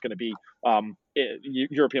that is just going to be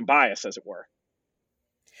European bias, as it were.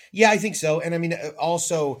 Yeah, I think so. And I mean,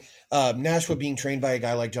 also, Nashua being trained by a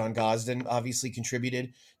guy like John Gosden obviously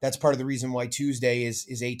contributed. That's part of the reason why Tuesday is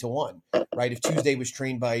 8-1, right? If Tuesday was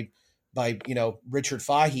trained by Richard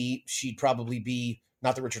Fahey, she'd probably be,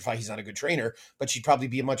 not that Richard Fahey's not a good trainer, but she'd probably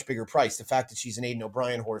be a much bigger price. The fact that she's an Aidan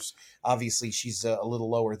O'Brien horse, obviously she's a little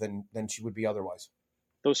lower than she would be otherwise.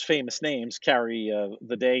 Those famous names carry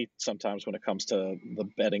the day sometimes when it comes to the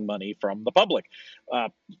betting money from the public.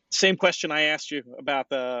 Same question I asked you about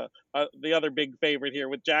the other big favorite here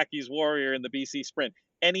with Jackie's Warrior in the BC Sprint.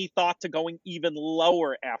 any thought to going even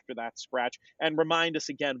lower after that scratch? And remind us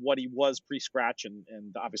again what he was pre-scratch and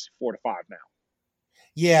obviously 4-5 now.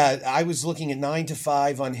 Yeah, I was looking at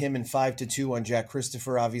 9-5 on him and 5-2 on Jack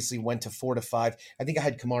Christopher. Obviously, went to 4-5. I think I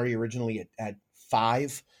had Kamari originally at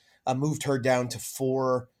 5. Moved her down to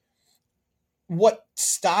 4. What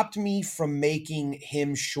stopped me from making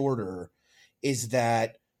him shorter is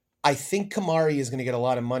that I think Kamari is going to get a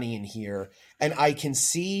lot of money in here, and I can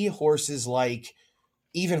see horses like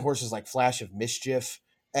Flash of Mischief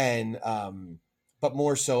and but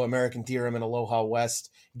more so American Theorem and Aloha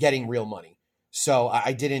West getting real money. So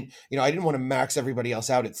I didn't want to max everybody else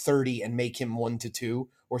out at 30 and make him 1-2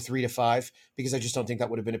 or 3-5 because I just don't think that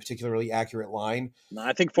would have been a particularly accurate line. No,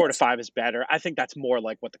 I think 4-5 is better. I think that's more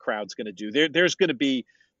like what the crowd's going to do.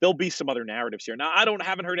 There'll be some other narratives here. Now,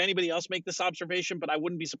 haven't heard anybody else make this observation, but I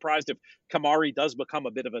wouldn't be surprised if Kamari does become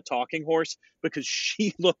a bit of a talking horse because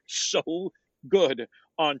she looked so good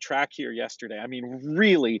on track here yesterday. I mean,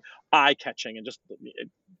 really eye-catching, and just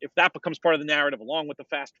if that becomes part of the narrative along with the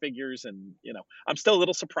fast figures, and I'm still a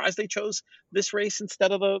little surprised they chose this race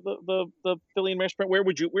instead of the Philly and Mare Sprint. Where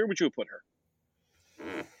would you have put her?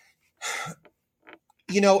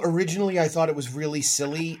 Originally I thought it was really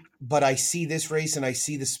silly, but I see this race and I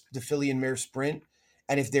see the Philly and Mare Sprint,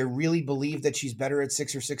 and if they really believe that she's better at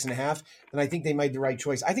 6 or 6.5, then I think they made the right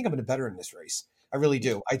choice. I think I'm going to bet her in this race. I really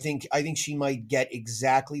do. I think she might get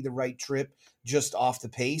exactly the right trip just off the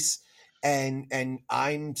pace, and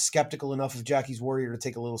I'm skeptical enough of Jackie's Warrior to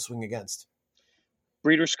take a little swing against.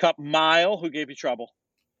 Breeders' Cup Mile, who gave you trouble?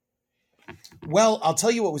 Well, I'll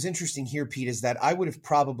tell you what was interesting here, Pete, is that I would have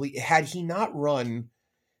probably, had he not run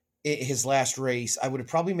his last race, I would have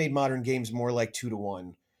probably made Modern Games more like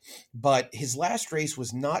 2-1. But his last race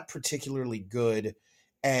was not particularly good.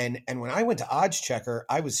 And when I went to Odds Checker,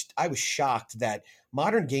 I was shocked that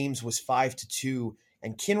Modern Games was 5-2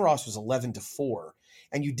 and Kinross was 11-4.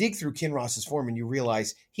 And you dig through Kinross's form and you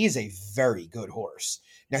realize he is a very good horse.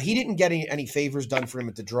 Now, he didn't get any favors done for him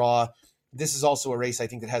at the draw. This is also a race I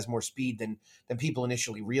think that has more speed than people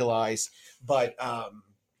initially realize. But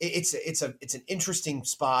it's an interesting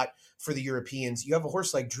spot for the Europeans. You have a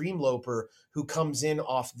horse like Dreamloper who comes in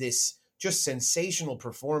off this just sensational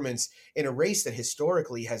performance in a race that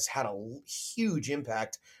historically has had a huge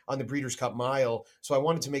impact on the Breeders' Cup Mile. So I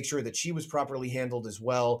wanted to make sure that she was properly handled as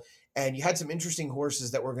well. And you had some interesting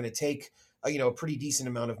horses that were going to take a pretty decent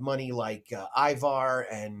amount of money, like Ivar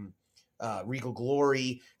and Regal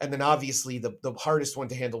Glory. And then obviously the hardest one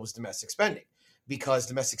to handle was Domestic Spending, because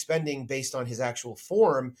Domestic Spending, based on his actual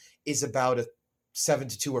form, is about a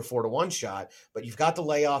 7-2 or 4-1 shot. But you've got the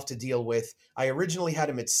layoff to deal with. I originally had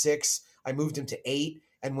him at 6. I moved him to 8.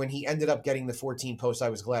 And when he ended up getting the 14 post, I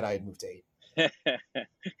was glad I had moved to 8.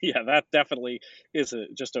 Yeah, that definitely is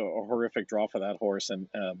just a horrific draw for that horse. And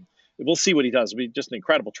we'll see what he does. It'll be just an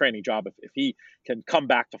incredible training job if he can come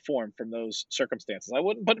back to form from those circumstances. I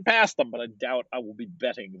wouldn't put it past them, but I doubt I will be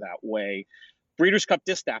betting that way. Breeders' Cup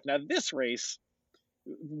Distaff. Now, this race,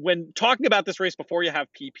 when talking about this race before you have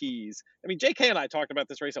PPs, I mean, JK and I talked about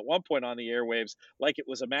this race at one point on the airwaves like it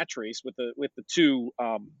was a match race with the two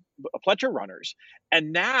Pletcher runners,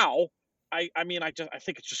 and now I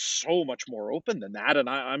think it's just so much more open than that, and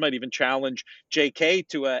I might even challenge JK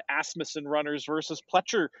to a Asmussen runners versus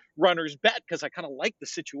Pletcher runners bet, because I kind of like the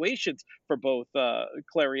situations for both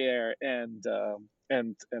Clairiere and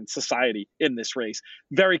Society in this race.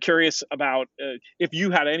 Very curious about if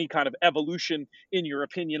you had any kind of evolution in your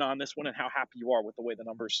opinion on this one and how happy you are with the way the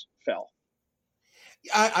numbers fell.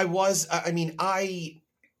 I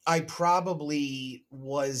probably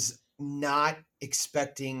was not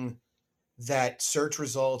expecting that Search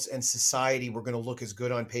Results and Society were going to look as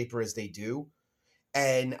good on paper as they do.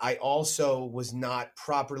 And I also was not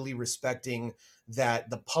properly respecting that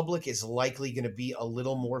the public is likely going to be a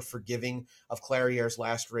little more forgiving of Clariere's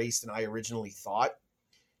last race than I originally thought.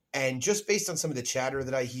 And just based on some of the chatter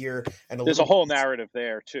that I hear, and there's a whole narrative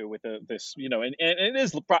there too with this, and it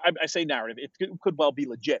is, I say narrative, it could well be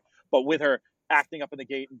legit, but with her acting up in the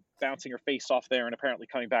gate and bouncing her face off there and apparently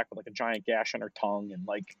coming back with like a giant gash on her tongue,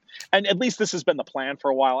 and at least this has been the plan for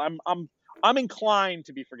a while. I'm inclined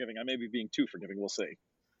to be forgiving. I may be being too forgiving. We'll see.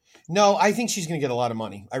 No, I think she's going to get a lot of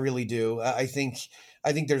money. I really do. I think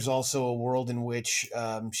there's also a world in which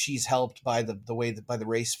she's helped by by the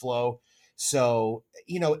race flow. So,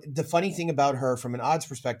 the funny thing about her from an odds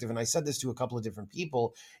perspective, and I said this to a couple of different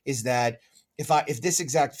people, is that if this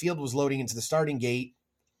exact field was loading into the starting gate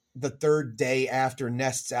the third day after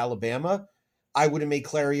Nest's Alabama, I would have made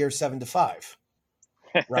Clairiere 7-5.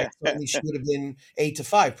 Right? Certainly she would have been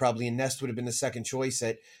 8-5 probably, and Nest would have been the second choice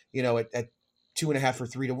at 2.5 or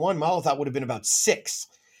 3-1, Malathaat would have been about 6.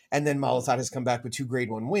 And then Malathaat has come back with 2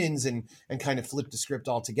 Grade 1 wins and kind of flipped the script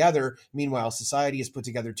altogether. Meanwhile, Society has put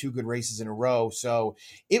together 2 good races in a row. So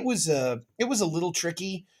it was a little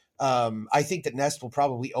tricky. I think that Nest will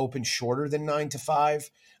probably open shorter than 9-5.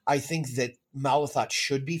 I think that Malathaat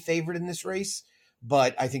should be favored in this race,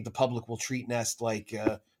 but I think the public will treat Nest like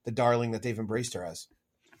the darling that they've embraced her as.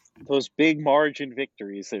 Those big margin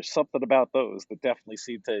victories, there's something about those that definitely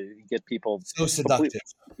seem to get people so seductive.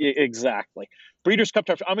 Exactly. Breeders' Cup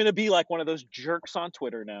Turf. I'm going to be like one of those jerks on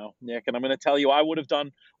Twitter now, Nick, and I'm going to tell you I would have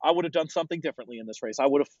done something differently in this race. I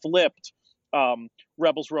would have flipped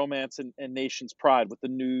Rebels Romance and Nation's Pride with the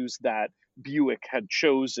news that Buick had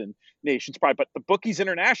chosen Nation's Pride, but the bookies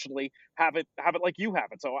internationally have it like you have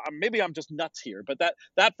it. So maybe I'm just nuts here, but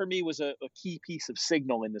that for me was a key piece of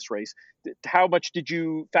signal in this race. How much did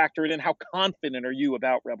you factor it in? How confident are you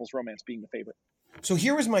about Rebels Romance being the favorite? So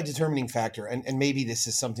here was my determining factor, and maybe this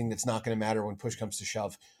is something that's not going to matter when push comes to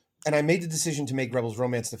shove. And I made the decision to make Rebels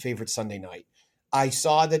Romance the favorite Sunday night. I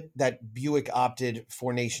saw that Buick opted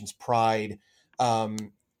for Nation's Pride.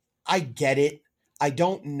 I get it. I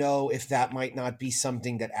don't know if that might not be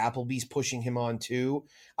something that Applebee's pushing him on too.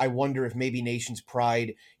 I wonder if maybe Nation's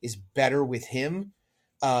Pride is better with him.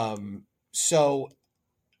 So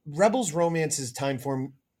Rebels Romance's time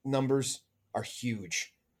form numbers are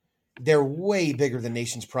huge. They're way bigger than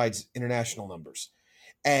Nation's Pride's international numbers.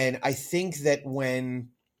 And I think that when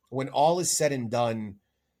all is said and done,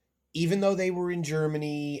 even though they were in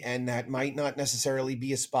Germany and that might not necessarily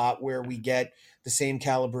be a spot where we get the same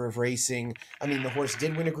caliber of racing. I mean, the horse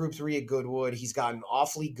did win a Group 3 at Goodwood. He's gotten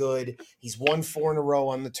awfully good. He's won 4 in a row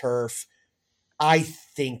on the turf. I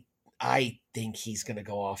think he's going to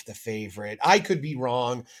go off the favorite. I could be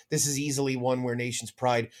wrong. This is easily one where Nation's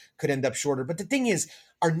Pride could end up shorter. But the thing is,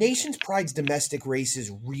 are Nation's Pride's domestic races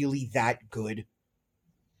really that good?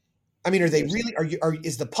 I mean, are they really?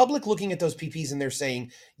 Is the public looking at those PPs and they're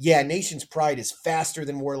saying, "Yeah, Nation's Pride is faster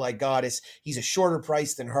than Warlike Goddess. He's a shorter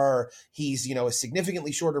price than her. He's a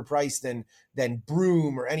significantly shorter price than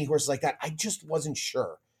Broom or any horse like that." I just wasn't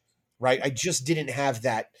sure, right? I just didn't have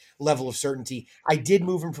that level of certainty. I did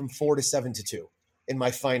move him from 4 to 7 to 2 in my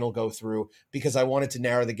final go through because I wanted to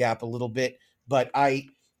narrow the gap a little bit. But I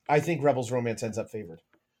think Rebels Romance ends up favored.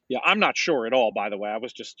 Yeah, I'm not sure at all, by the way. I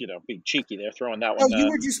was just, being cheeky there, throwing that one. No,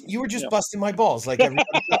 you were just busting my balls like everybody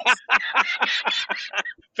else.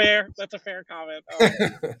 Fair. That's a fair comment.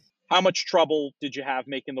 How much trouble did you have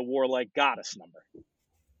making the Warlike Goddess number?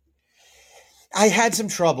 I had some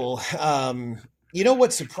trouble.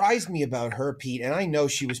 What surprised me about her, Pete, and I know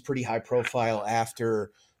she was pretty high profile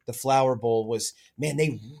after the Flower Bowl, was, man,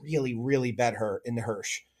 they really, really bet her in the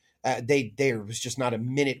Hirsch. There was just not a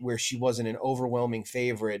minute where she wasn't an overwhelming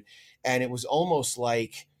favorite. And it was almost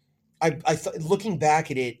like, I thought, looking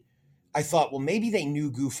back at it, I thought, well, maybe they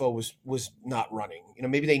knew Gufo was not running.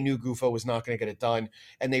 Maybe they knew Gufo was not going to get it done,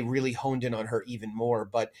 and they really honed in on her even more.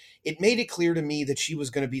 But it made it clear to me that she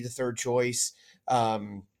was going to be the third choice. I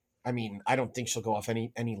mean, I don't think she'll go off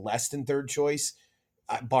any less than third choice,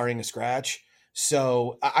 barring a scratch.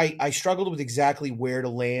 So I struggled with exactly where to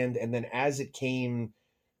land, and then as it came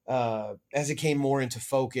more into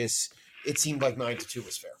focus, it seemed like 9 to 2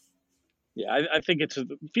 was fair. Yeah, I think it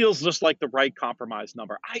feels just like the right compromise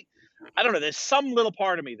number. I don't know. There's some little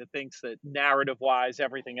part of me that thinks that narrative-wise,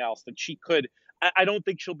 everything else, that she could. I don't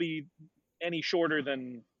think she'll be any shorter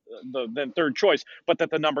than third choice, but that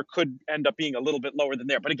the number could end up being a little bit lower than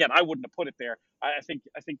there. But again, I wouldn't have put it there. I think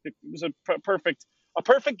that it was a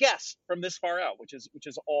perfect guess from this far out, which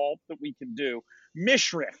is all that we can do.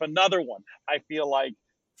 Mishriff, another one. I feel like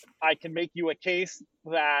I can make you a case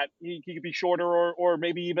that he could be shorter or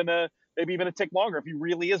maybe even a tick longer if he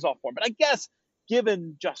really is off form. But I guess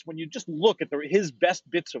given just when you just look at his best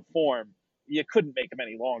bits of form, you couldn't make him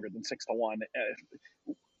any longer than 6 to 1.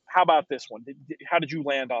 How about this one? How did you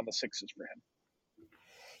land on the 6s for him?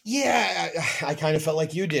 Yeah, I kind of felt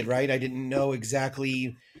like you did, right? I didn't know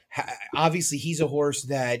exactly. Obviously, he's a horse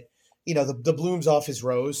that, the bloom's off his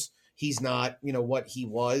rose. He's not, what he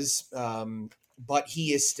was. But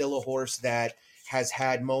he is still a horse that has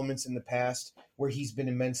had moments in the past where he's been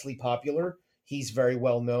immensely popular. He's very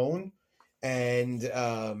well known. And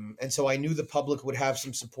so I knew the public would have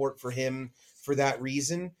some support for him for that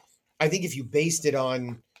reason. I think if you based it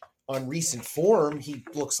on recent form, he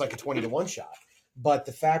looks like a 20 to 1 shot. But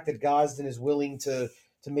the fact that Gosden is willing to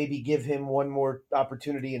maybe give him one more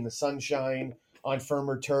opportunity in the sunshine on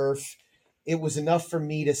firmer turf, it was enough for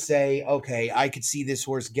me to say, okay, I could see this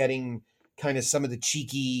horse getting kind of some of the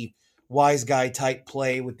cheeky wise guy type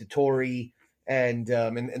play with the Tory and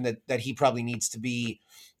that he probably needs to be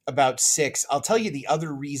about 6. I'll tell you the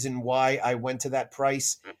other reason why I went to that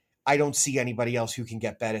price. I don't see anybody else who can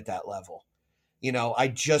get bet at that level. I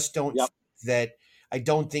just don't Yep. that I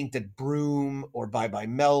don't think that Broom or Bye Bye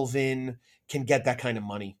Melvin can get that kind of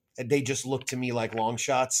money. They just look to me like long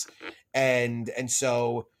shots. And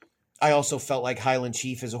so I also felt like Highland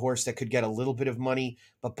Chief is a horse that could get a little bit of money,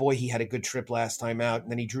 but boy, he had a good trip last time out,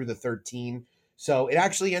 and then he drew the 13. So it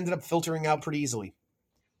actually ended up filtering out pretty easily.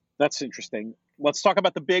 That's interesting. Let's talk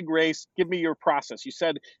about the big race. Give me your process. You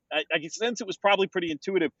said, I can sense it was probably pretty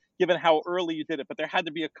intuitive given how early you did it, but there had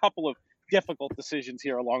to be a couple of difficult decisions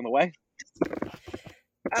here along the way.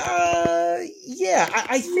 Yeah,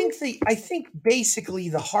 I think basically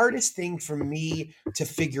the hardest thing for me to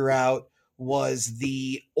figure out was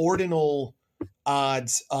the ordinal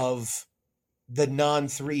odds of the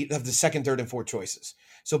non-3 of the second, third, and fourth choices.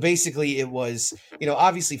 So basically it was,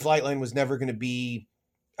 obviously Flightline was never going to be,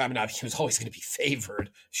 he was always going to be favored,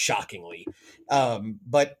 shockingly.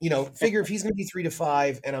 But, figure if he's going to be 3 to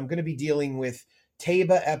 5 and I'm going to be dealing with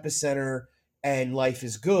Taba, Epicenter, and Life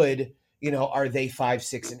is Good, are they 5,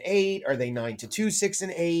 6, and 8? Are they 9 to 2, 6,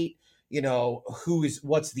 and 8?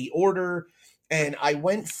 What's the order? And I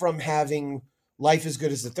went from having Life is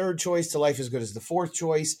Good as the third choice to Life is Good as the fourth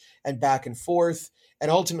choice and back and forth, and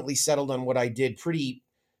ultimately settled on what I did pretty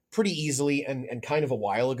easily and kind of a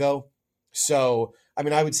while ago. So,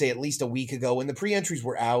 I would say at least a week ago when the pre-entries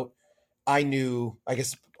were out, I knew, I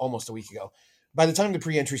guess almost a week ago. By the time the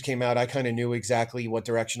pre-entries came out, I kind of knew exactly what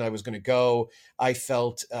direction I was going to go. I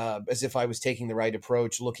felt as if I was taking the right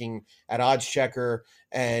approach, looking at Odds Checker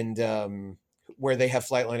and where they have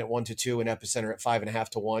Flightline at 1 to 2 and Epicenter at 5.5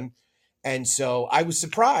 to 1. And so I was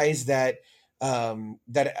surprised that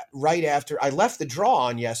right after I left the draw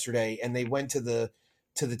on yesterday and they went to the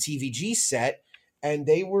TVG set, and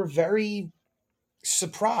they were very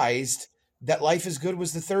surprised that Life is Good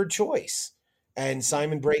was the third choice. And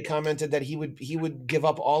Simon Bray commented that he would give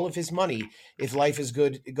up all of his money if Life is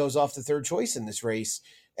Good goes off the third choice in this race.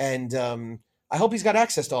 And I hope he's got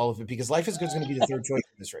access to all of it because Life is Good is going to be the third choice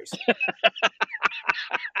in this race.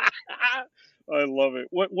 I love it.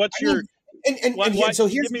 What's your so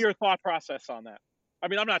give me your thought process on that.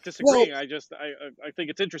 I'm not disagreeing. Well, I think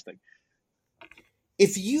it's interesting.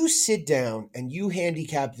 If you sit down and you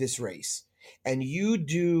handicap this race and you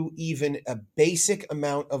do even a basic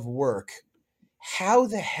amount of work, how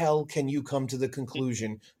the hell can you come to the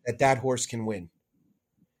conclusion that that horse can win?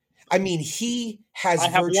 He has I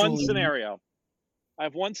have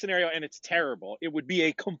one scenario, and it's terrible. It would be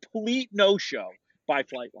a complete no-show by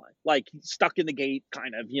Flightline, like stuck in the gate,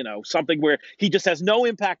 kind of, something where he just has no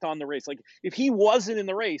impact on the race. Like if he wasn't in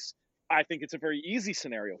the race, I think it's a very easy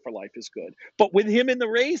scenario for Life is Good. But with him in the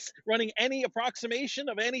race, running any approximation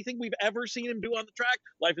of anything we've ever seen him do on the track,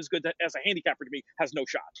 Life is Good as a handicapper to me has no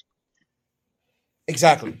shot.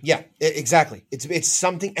 Exactly. Yeah, exactly. It's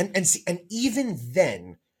something. And even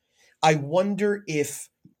then, I wonder if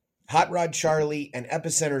Hot Rod Charlie and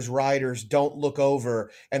Epicenter's riders don't look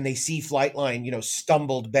over and they see Flightline,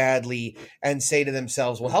 stumbled badly and say to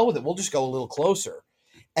themselves, well, hell with it. We'll just go a little closer.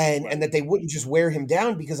 And that they wouldn't just wear him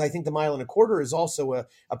down because I think the 1.25 miles is also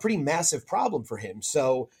a pretty massive problem for him.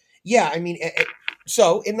 So, yeah,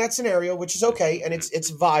 so in that scenario, which is okay, and it's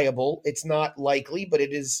viable, it's not likely, but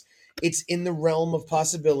it's in the realm of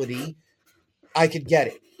possibility, I could get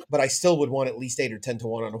it. But I still would want at least 8 or 10 to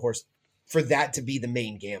 1 on a horse for that to be the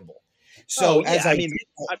main gamble. So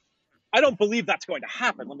I don't believe that's going to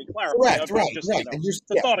happen. Let me clarify. Right.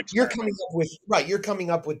 You're coming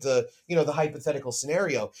up with the the hypothetical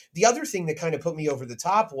scenario. The other thing that kind of put me over the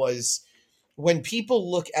top was when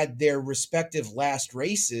people look at their respective last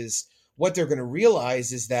races, what they're going to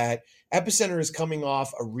realize is that Epicenter is coming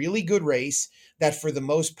off a really good race that for the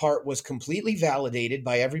most part was completely validated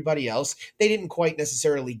by everybody else. They didn't quite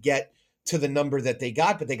necessarily get to the number that they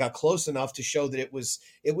got, but they got close enough to show that it was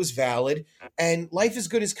valid. And Life is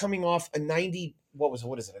Good is coming off a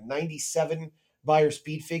 97 Beyer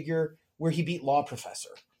speed figure where he beat Law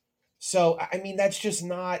Professor. So, that's just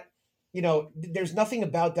not, there's nothing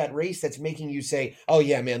about that race that's making you say, oh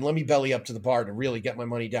yeah, man, let me belly up to the bar to really get my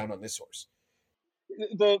money down on this horse.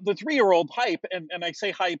 The 3-year-old hype, and I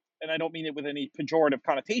say hype, and I don't mean it with any pejorative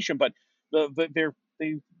connotation, but there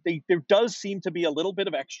does seem to be a little bit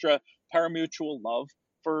of extra parimutuel love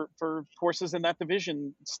for horses in that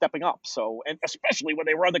division stepping up. So, and especially when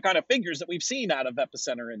they run the kind of figures that we've seen out of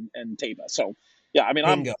Epicenter and Taba. So, yeah,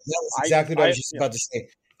 Bingo. That's exactly what I was just about to say.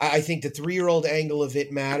 I think the 3-year-old angle of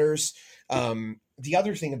it matters. The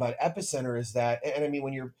other thing about Epicenter is that, and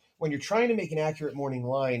when you're trying to make an accurate morning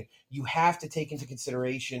line, you have to take into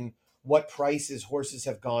consideration what prices horses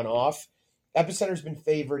have gone off. Epicenter's been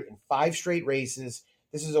favored in 5 straight races.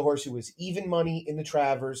 This is a horse who was even money in the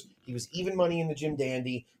Travers. He was even money in the Jim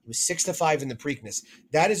Dandy. He was 6-5 in the Preakness.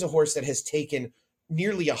 That is a horse that has taken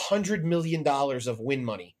nearly $100 million of win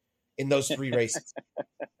money in those 3 races.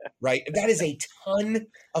 Right? That is a ton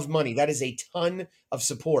of money. That is a ton of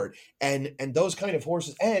support. And those kind of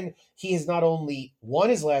horses. And he has not only won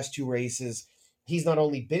his last 2 races, he's not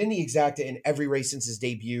only been in the exacta in every race since his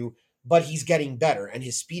debut, but he's getting better. And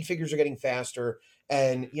his speed figures are getting faster.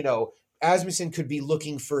 And, Asmussen could be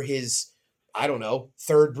looking for his, I don't know,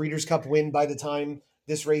 3rd Breeders' Cup win by the time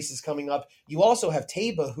this race is coming up. You also have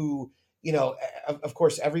Taiba, who, of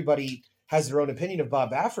course, everybody has their own opinion of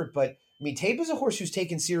Bob Baffert, but I mean, Taiba's a horse who's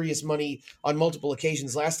taken serious money on multiple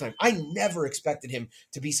occasions last time. I never expected him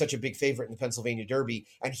to be such a big favorite in the Pennsylvania Derby,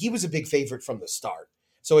 and he was a big favorite from the start.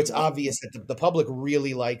 So it's obvious that the public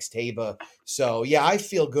really likes Taiba. So, yeah, I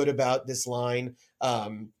feel good about this line.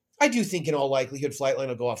 I do think in all likelihood Flightline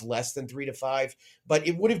will go off less than 3-5, but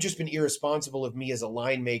it would have just been irresponsible of me as a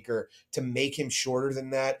line maker to make him shorter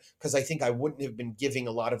than that, because I think I wouldn't have been giving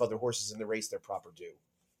a lot of other horses in the race their proper due.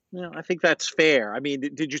 No, I think that's fair. I mean,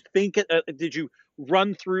 did you think? Did you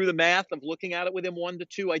run through the math of looking at it with him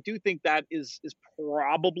 1-2? I do think that is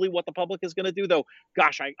probably what the public is going to do. Though,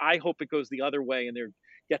 gosh, I hope it goes the other way and there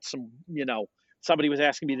gets some. Somebody was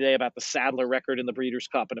asking me today about the Sadler record in the Breeders'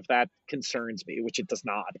 Cup, and if that concerns me, which it does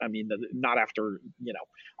not. I mean, not after.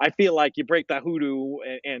 I feel like you break that hoodoo,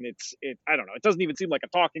 and it's. I don't know. It doesn't even seem like a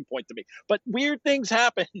talking point to me. But weird things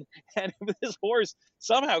happen, and if this horse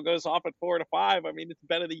somehow goes off at 4-5, I mean, it's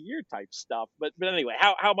bet of the year type stuff. But anyway,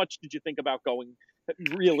 how much did you think about going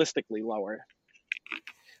realistically lower?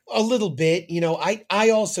 A little bit. I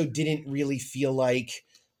also didn't really feel like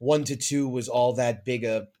 1-2 was all that big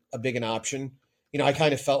an option. I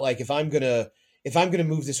kind of felt like if I'm gonna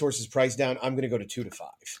move this horse's price down, I'm gonna go to 2-5.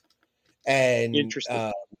 And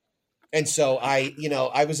interesting. And so I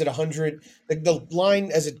was at 100. The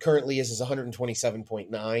line as it currently is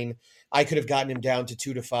 127.9. I could have gotten him down to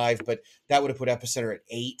 2-5, but that would have put Epicenter at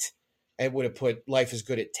 8. It would have put Life is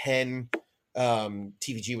Good at 10.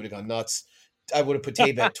 TVG would have gone nuts. I would have put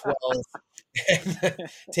Taiba at 12,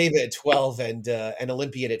 Taiba at 12, and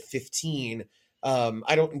Olympiad at 15.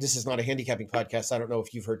 This is not a handicapping podcast. I don't know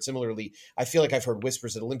if you've heard similarly. I feel like I've heard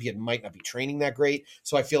whispers that Olympiad might not be training that great.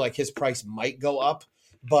 So I feel like his price might go up.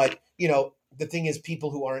 But, the thing is,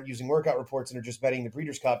 people who aren't using workout reports and are just betting the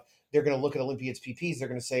Breeders' Cup, they're going to look at Olympiad's PPs. They're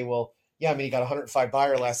going to say, well, yeah, I mean, he got 105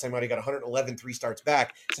 Beyer last time out. He got 111 3 starts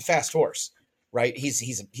back. It's a fast horse, right?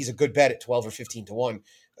 He's a good bet at 12 or 15 to 1.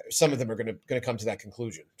 Some of them are going to come to that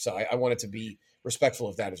conclusion. So I wanted to be respectful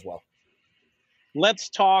of that as well. Let's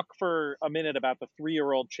talk for a minute about the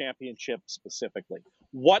 3-year-old championship specifically.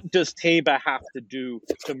 What does Taiba have to do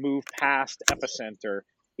to move past Epicenter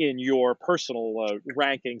in your personal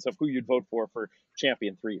rankings of who you'd vote for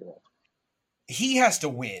champion 3-year-old? He has to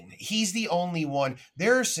win. He's the only one.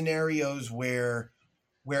 There are scenarios where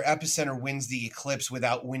Epicenter wins the Eclipse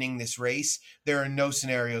without winning this race. There are no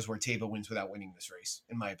scenarios where Taiba wins without winning this race,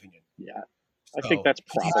 in my opinion. Yeah, I think that's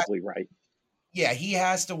probably right. Yeah, he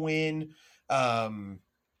has to win.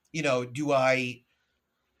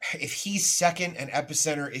 If he's second and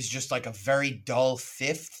Epicenter is just like a very dull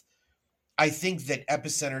 5th, I think that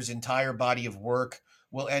Epicenter's entire body of work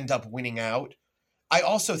will end up winning out. I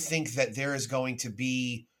also think that there is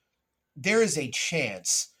a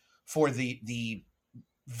chance for the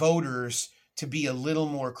voters to be a little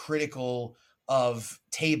more critical of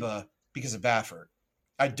Taiba because of Baffert.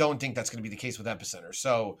 I don't think that's going to be the case with Epicenter.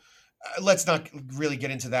 So let's not really get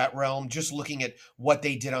into that realm. Just looking at what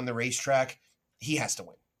they did on the racetrack, he has to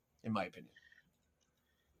win, in my opinion.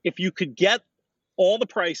 If you could get all the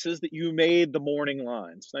prices that you made the morning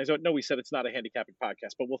lines, and I know we said it's not a handicapping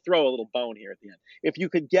podcast, but we'll throw a little bone here at the end. If you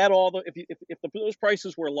could get those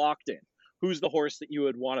prices were locked in, who's the horse that you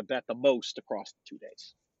would want to bet the most across the 2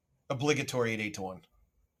 days? Obligatory at 8 to 1.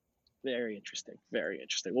 Very interesting. Very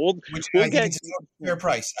interesting. We'll think it's a fair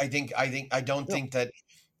price. I don't think that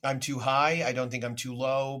I'm too high. I don't think I'm too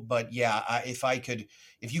low. But yeah,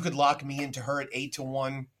 if you could lock me into her at 8 to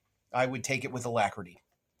 1, I would take it with alacrity.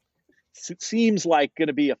 It seems like going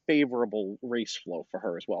to be a favorable race flow for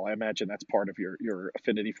her as well. I imagine that's part of your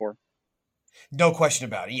affinity for her. No question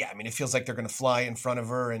about it. Yeah, I mean, it feels like they're going to fly in front of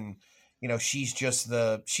her, and she's just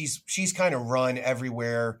she's kind of run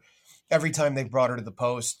everywhere. Every time they've brought her to the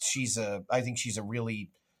post, I think she's a really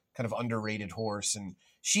kind of underrated horse, and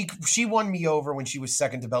she won me over when she was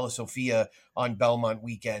second to Bella Sofia on Belmont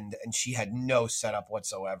weekend, and she had no setup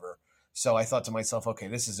whatsoever. So I thought to myself, okay,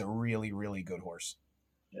 this is a really, really good horse.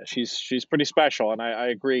 Yeah, she's pretty special, and I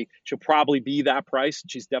agree. She'll probably be that price.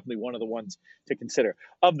 She's definitely one of the ones to consider.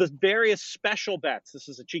 Of the various special bets, this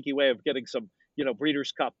is a cheeky way of getting some,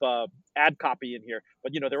 Breeders' Cup ad copy in here.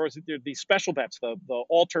 But there these special bets: the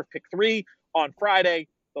all turf pick 3 on Friday,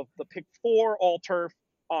 the pick 4 all turf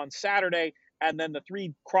on Saturday, and then the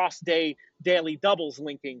 3 cross day daily doubles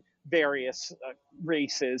linking various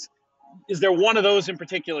races. Is there one of those in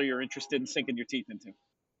particular you're interested in sinking your teeth into?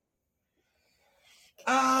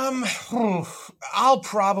 Um, I'll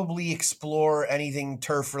probably explore anything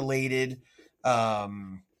turf related.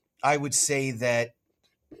 I would say that,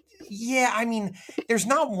 yeah, I mean, there's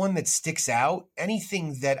not one that sticks out.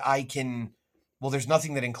 Anything that I can, well, there's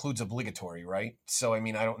nothing that includes obligatory, right? So, I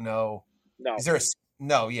mean, I don't know. No. Is there a,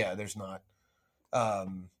 no, yeah, there's not.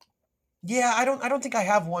 Um, yeah, I don't think I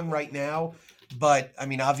have one right now, but I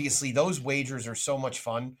mean, obviously those wagers are so much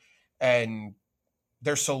fun and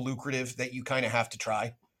they're so lucrative that you kind of have to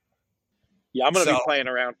try. Yeah, I'm going to So, be playing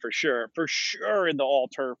around for sure in the all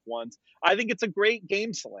turf ones. I think it's a great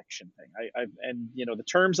game selection thing. And the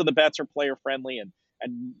terms of the bets are player friendly, and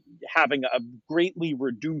having a greatly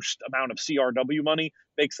reduced amount of CRW money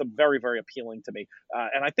makes them very, very appealing to me.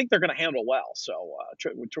 And I think they're going to handle well. So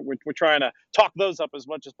we're trying to talk those up as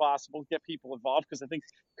much as possible, get people involved, because I think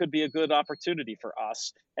it could be a good opportunity for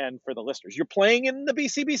us and for the listeners. You're playing in the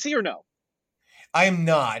BCBC or no? I am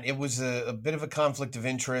not. It was a bit of a conflict of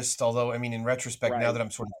interest, although I mean, in retrospect, now Right. that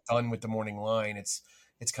I'm sort of done with the morning line, it's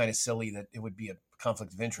kind of silly that it would be a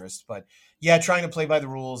conflict of interest. But yeah, trying to play by the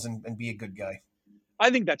rules and be a good guy. I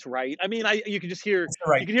think that's right. I mean, you can just hear That's the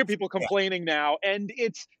right. you can hear people Yeah. complaining now, and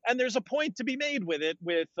there's a point to be made with it.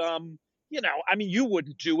 I mean, you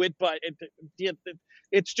wouldn't do it, but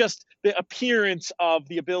it's just the appearance of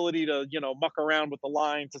the ability to muck around with the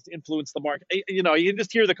lines to influence the market. You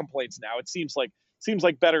just hear the complaints now. It seems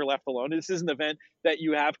like better left alone. This is an event that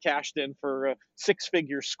you have cashed in for a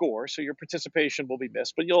 6-figure score, so your participation will be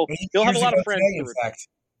missed, but you'll 8 years have a lot ago of friends today, to in root for. fact.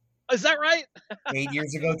 Is that right? 8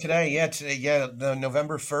 years ago today, yeah, today, yeah, the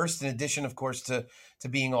November 1st. In addition, of course, to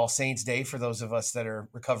being All Saints Day for those of us that are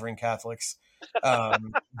recovering Catholics,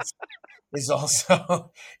 um, is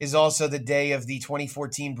also is also the day of the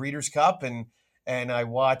 2014 Breeders' Cup, and I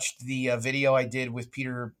watched the video I did with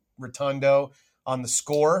Peter Rotundo on the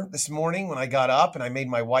score this morning when I got up, and I made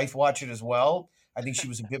my wife watch it as well. I think she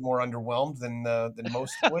was a bit more underwhelmed than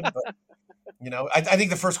most would, but I think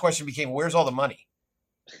the first question became, "Where's all the money?"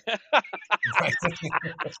 Right?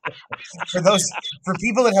 For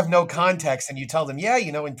people that have no context, and you tell them, yeah,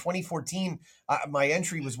 in 2014, my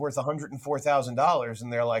entry was worth $104,000,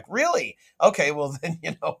 and they're like, really? Okay, well then,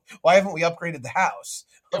 why haven't we upgraded the house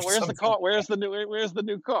Yeah, or where's the something? car? Where's the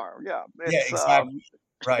new car? Yeah, Yeah, it's exactly.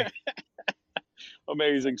 Right.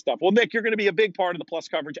 amazing stuff. Well, Nick, you're going to be a big part of the Plus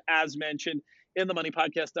coverage, as mentioned, in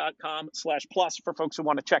themoneypodcast.com/plus for folks who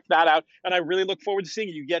want to check that out. And I really look forward to seeing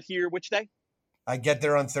you. You get here which day? I get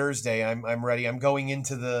there on Thursday. I'm ready. I'm going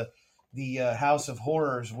into the House of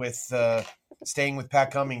Horrors with staying with Pat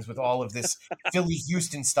Cummings with all of this Philly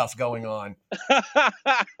Houston stuff going on.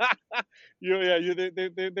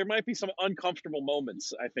 There might be some uncomfortable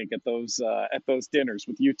moments, I think, at those dinners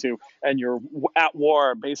with you two and your at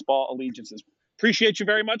war baseball allegiances. Appreciate you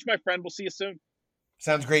very much, my friend. We'll see you soon.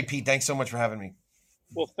 Sounds great, Pete. Thanks so much for having me.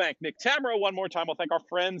 We'll thank Nick Tamero one more time. We'll thank our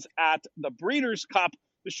friends at the Breeders' Cup.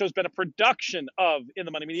 This show's been a production of In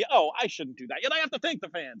the Money Media. Oh, I shouldn't do that. Yet I have to thank the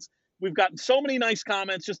fans. We've gotten so many nice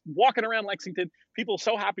comments just walking around Lexington. People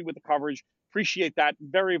so happy with the coverage. Appreciate that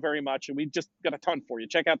very, very much. And we just got a ton for you.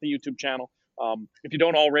 Check out the YouTube channel. If you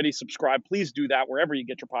don't already subscribe, please do that wherever you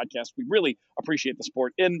get your podcasts. We really appreciate the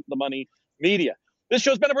support in the Money Media. This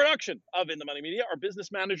show's been a production of In the Money Media. Our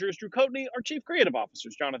business manager is Drew Coatney. Our chief creative officer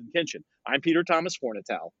is Jonathan Kinchin. I'm Peter Thomas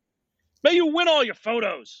Fornatale. May you win all your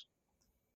photos.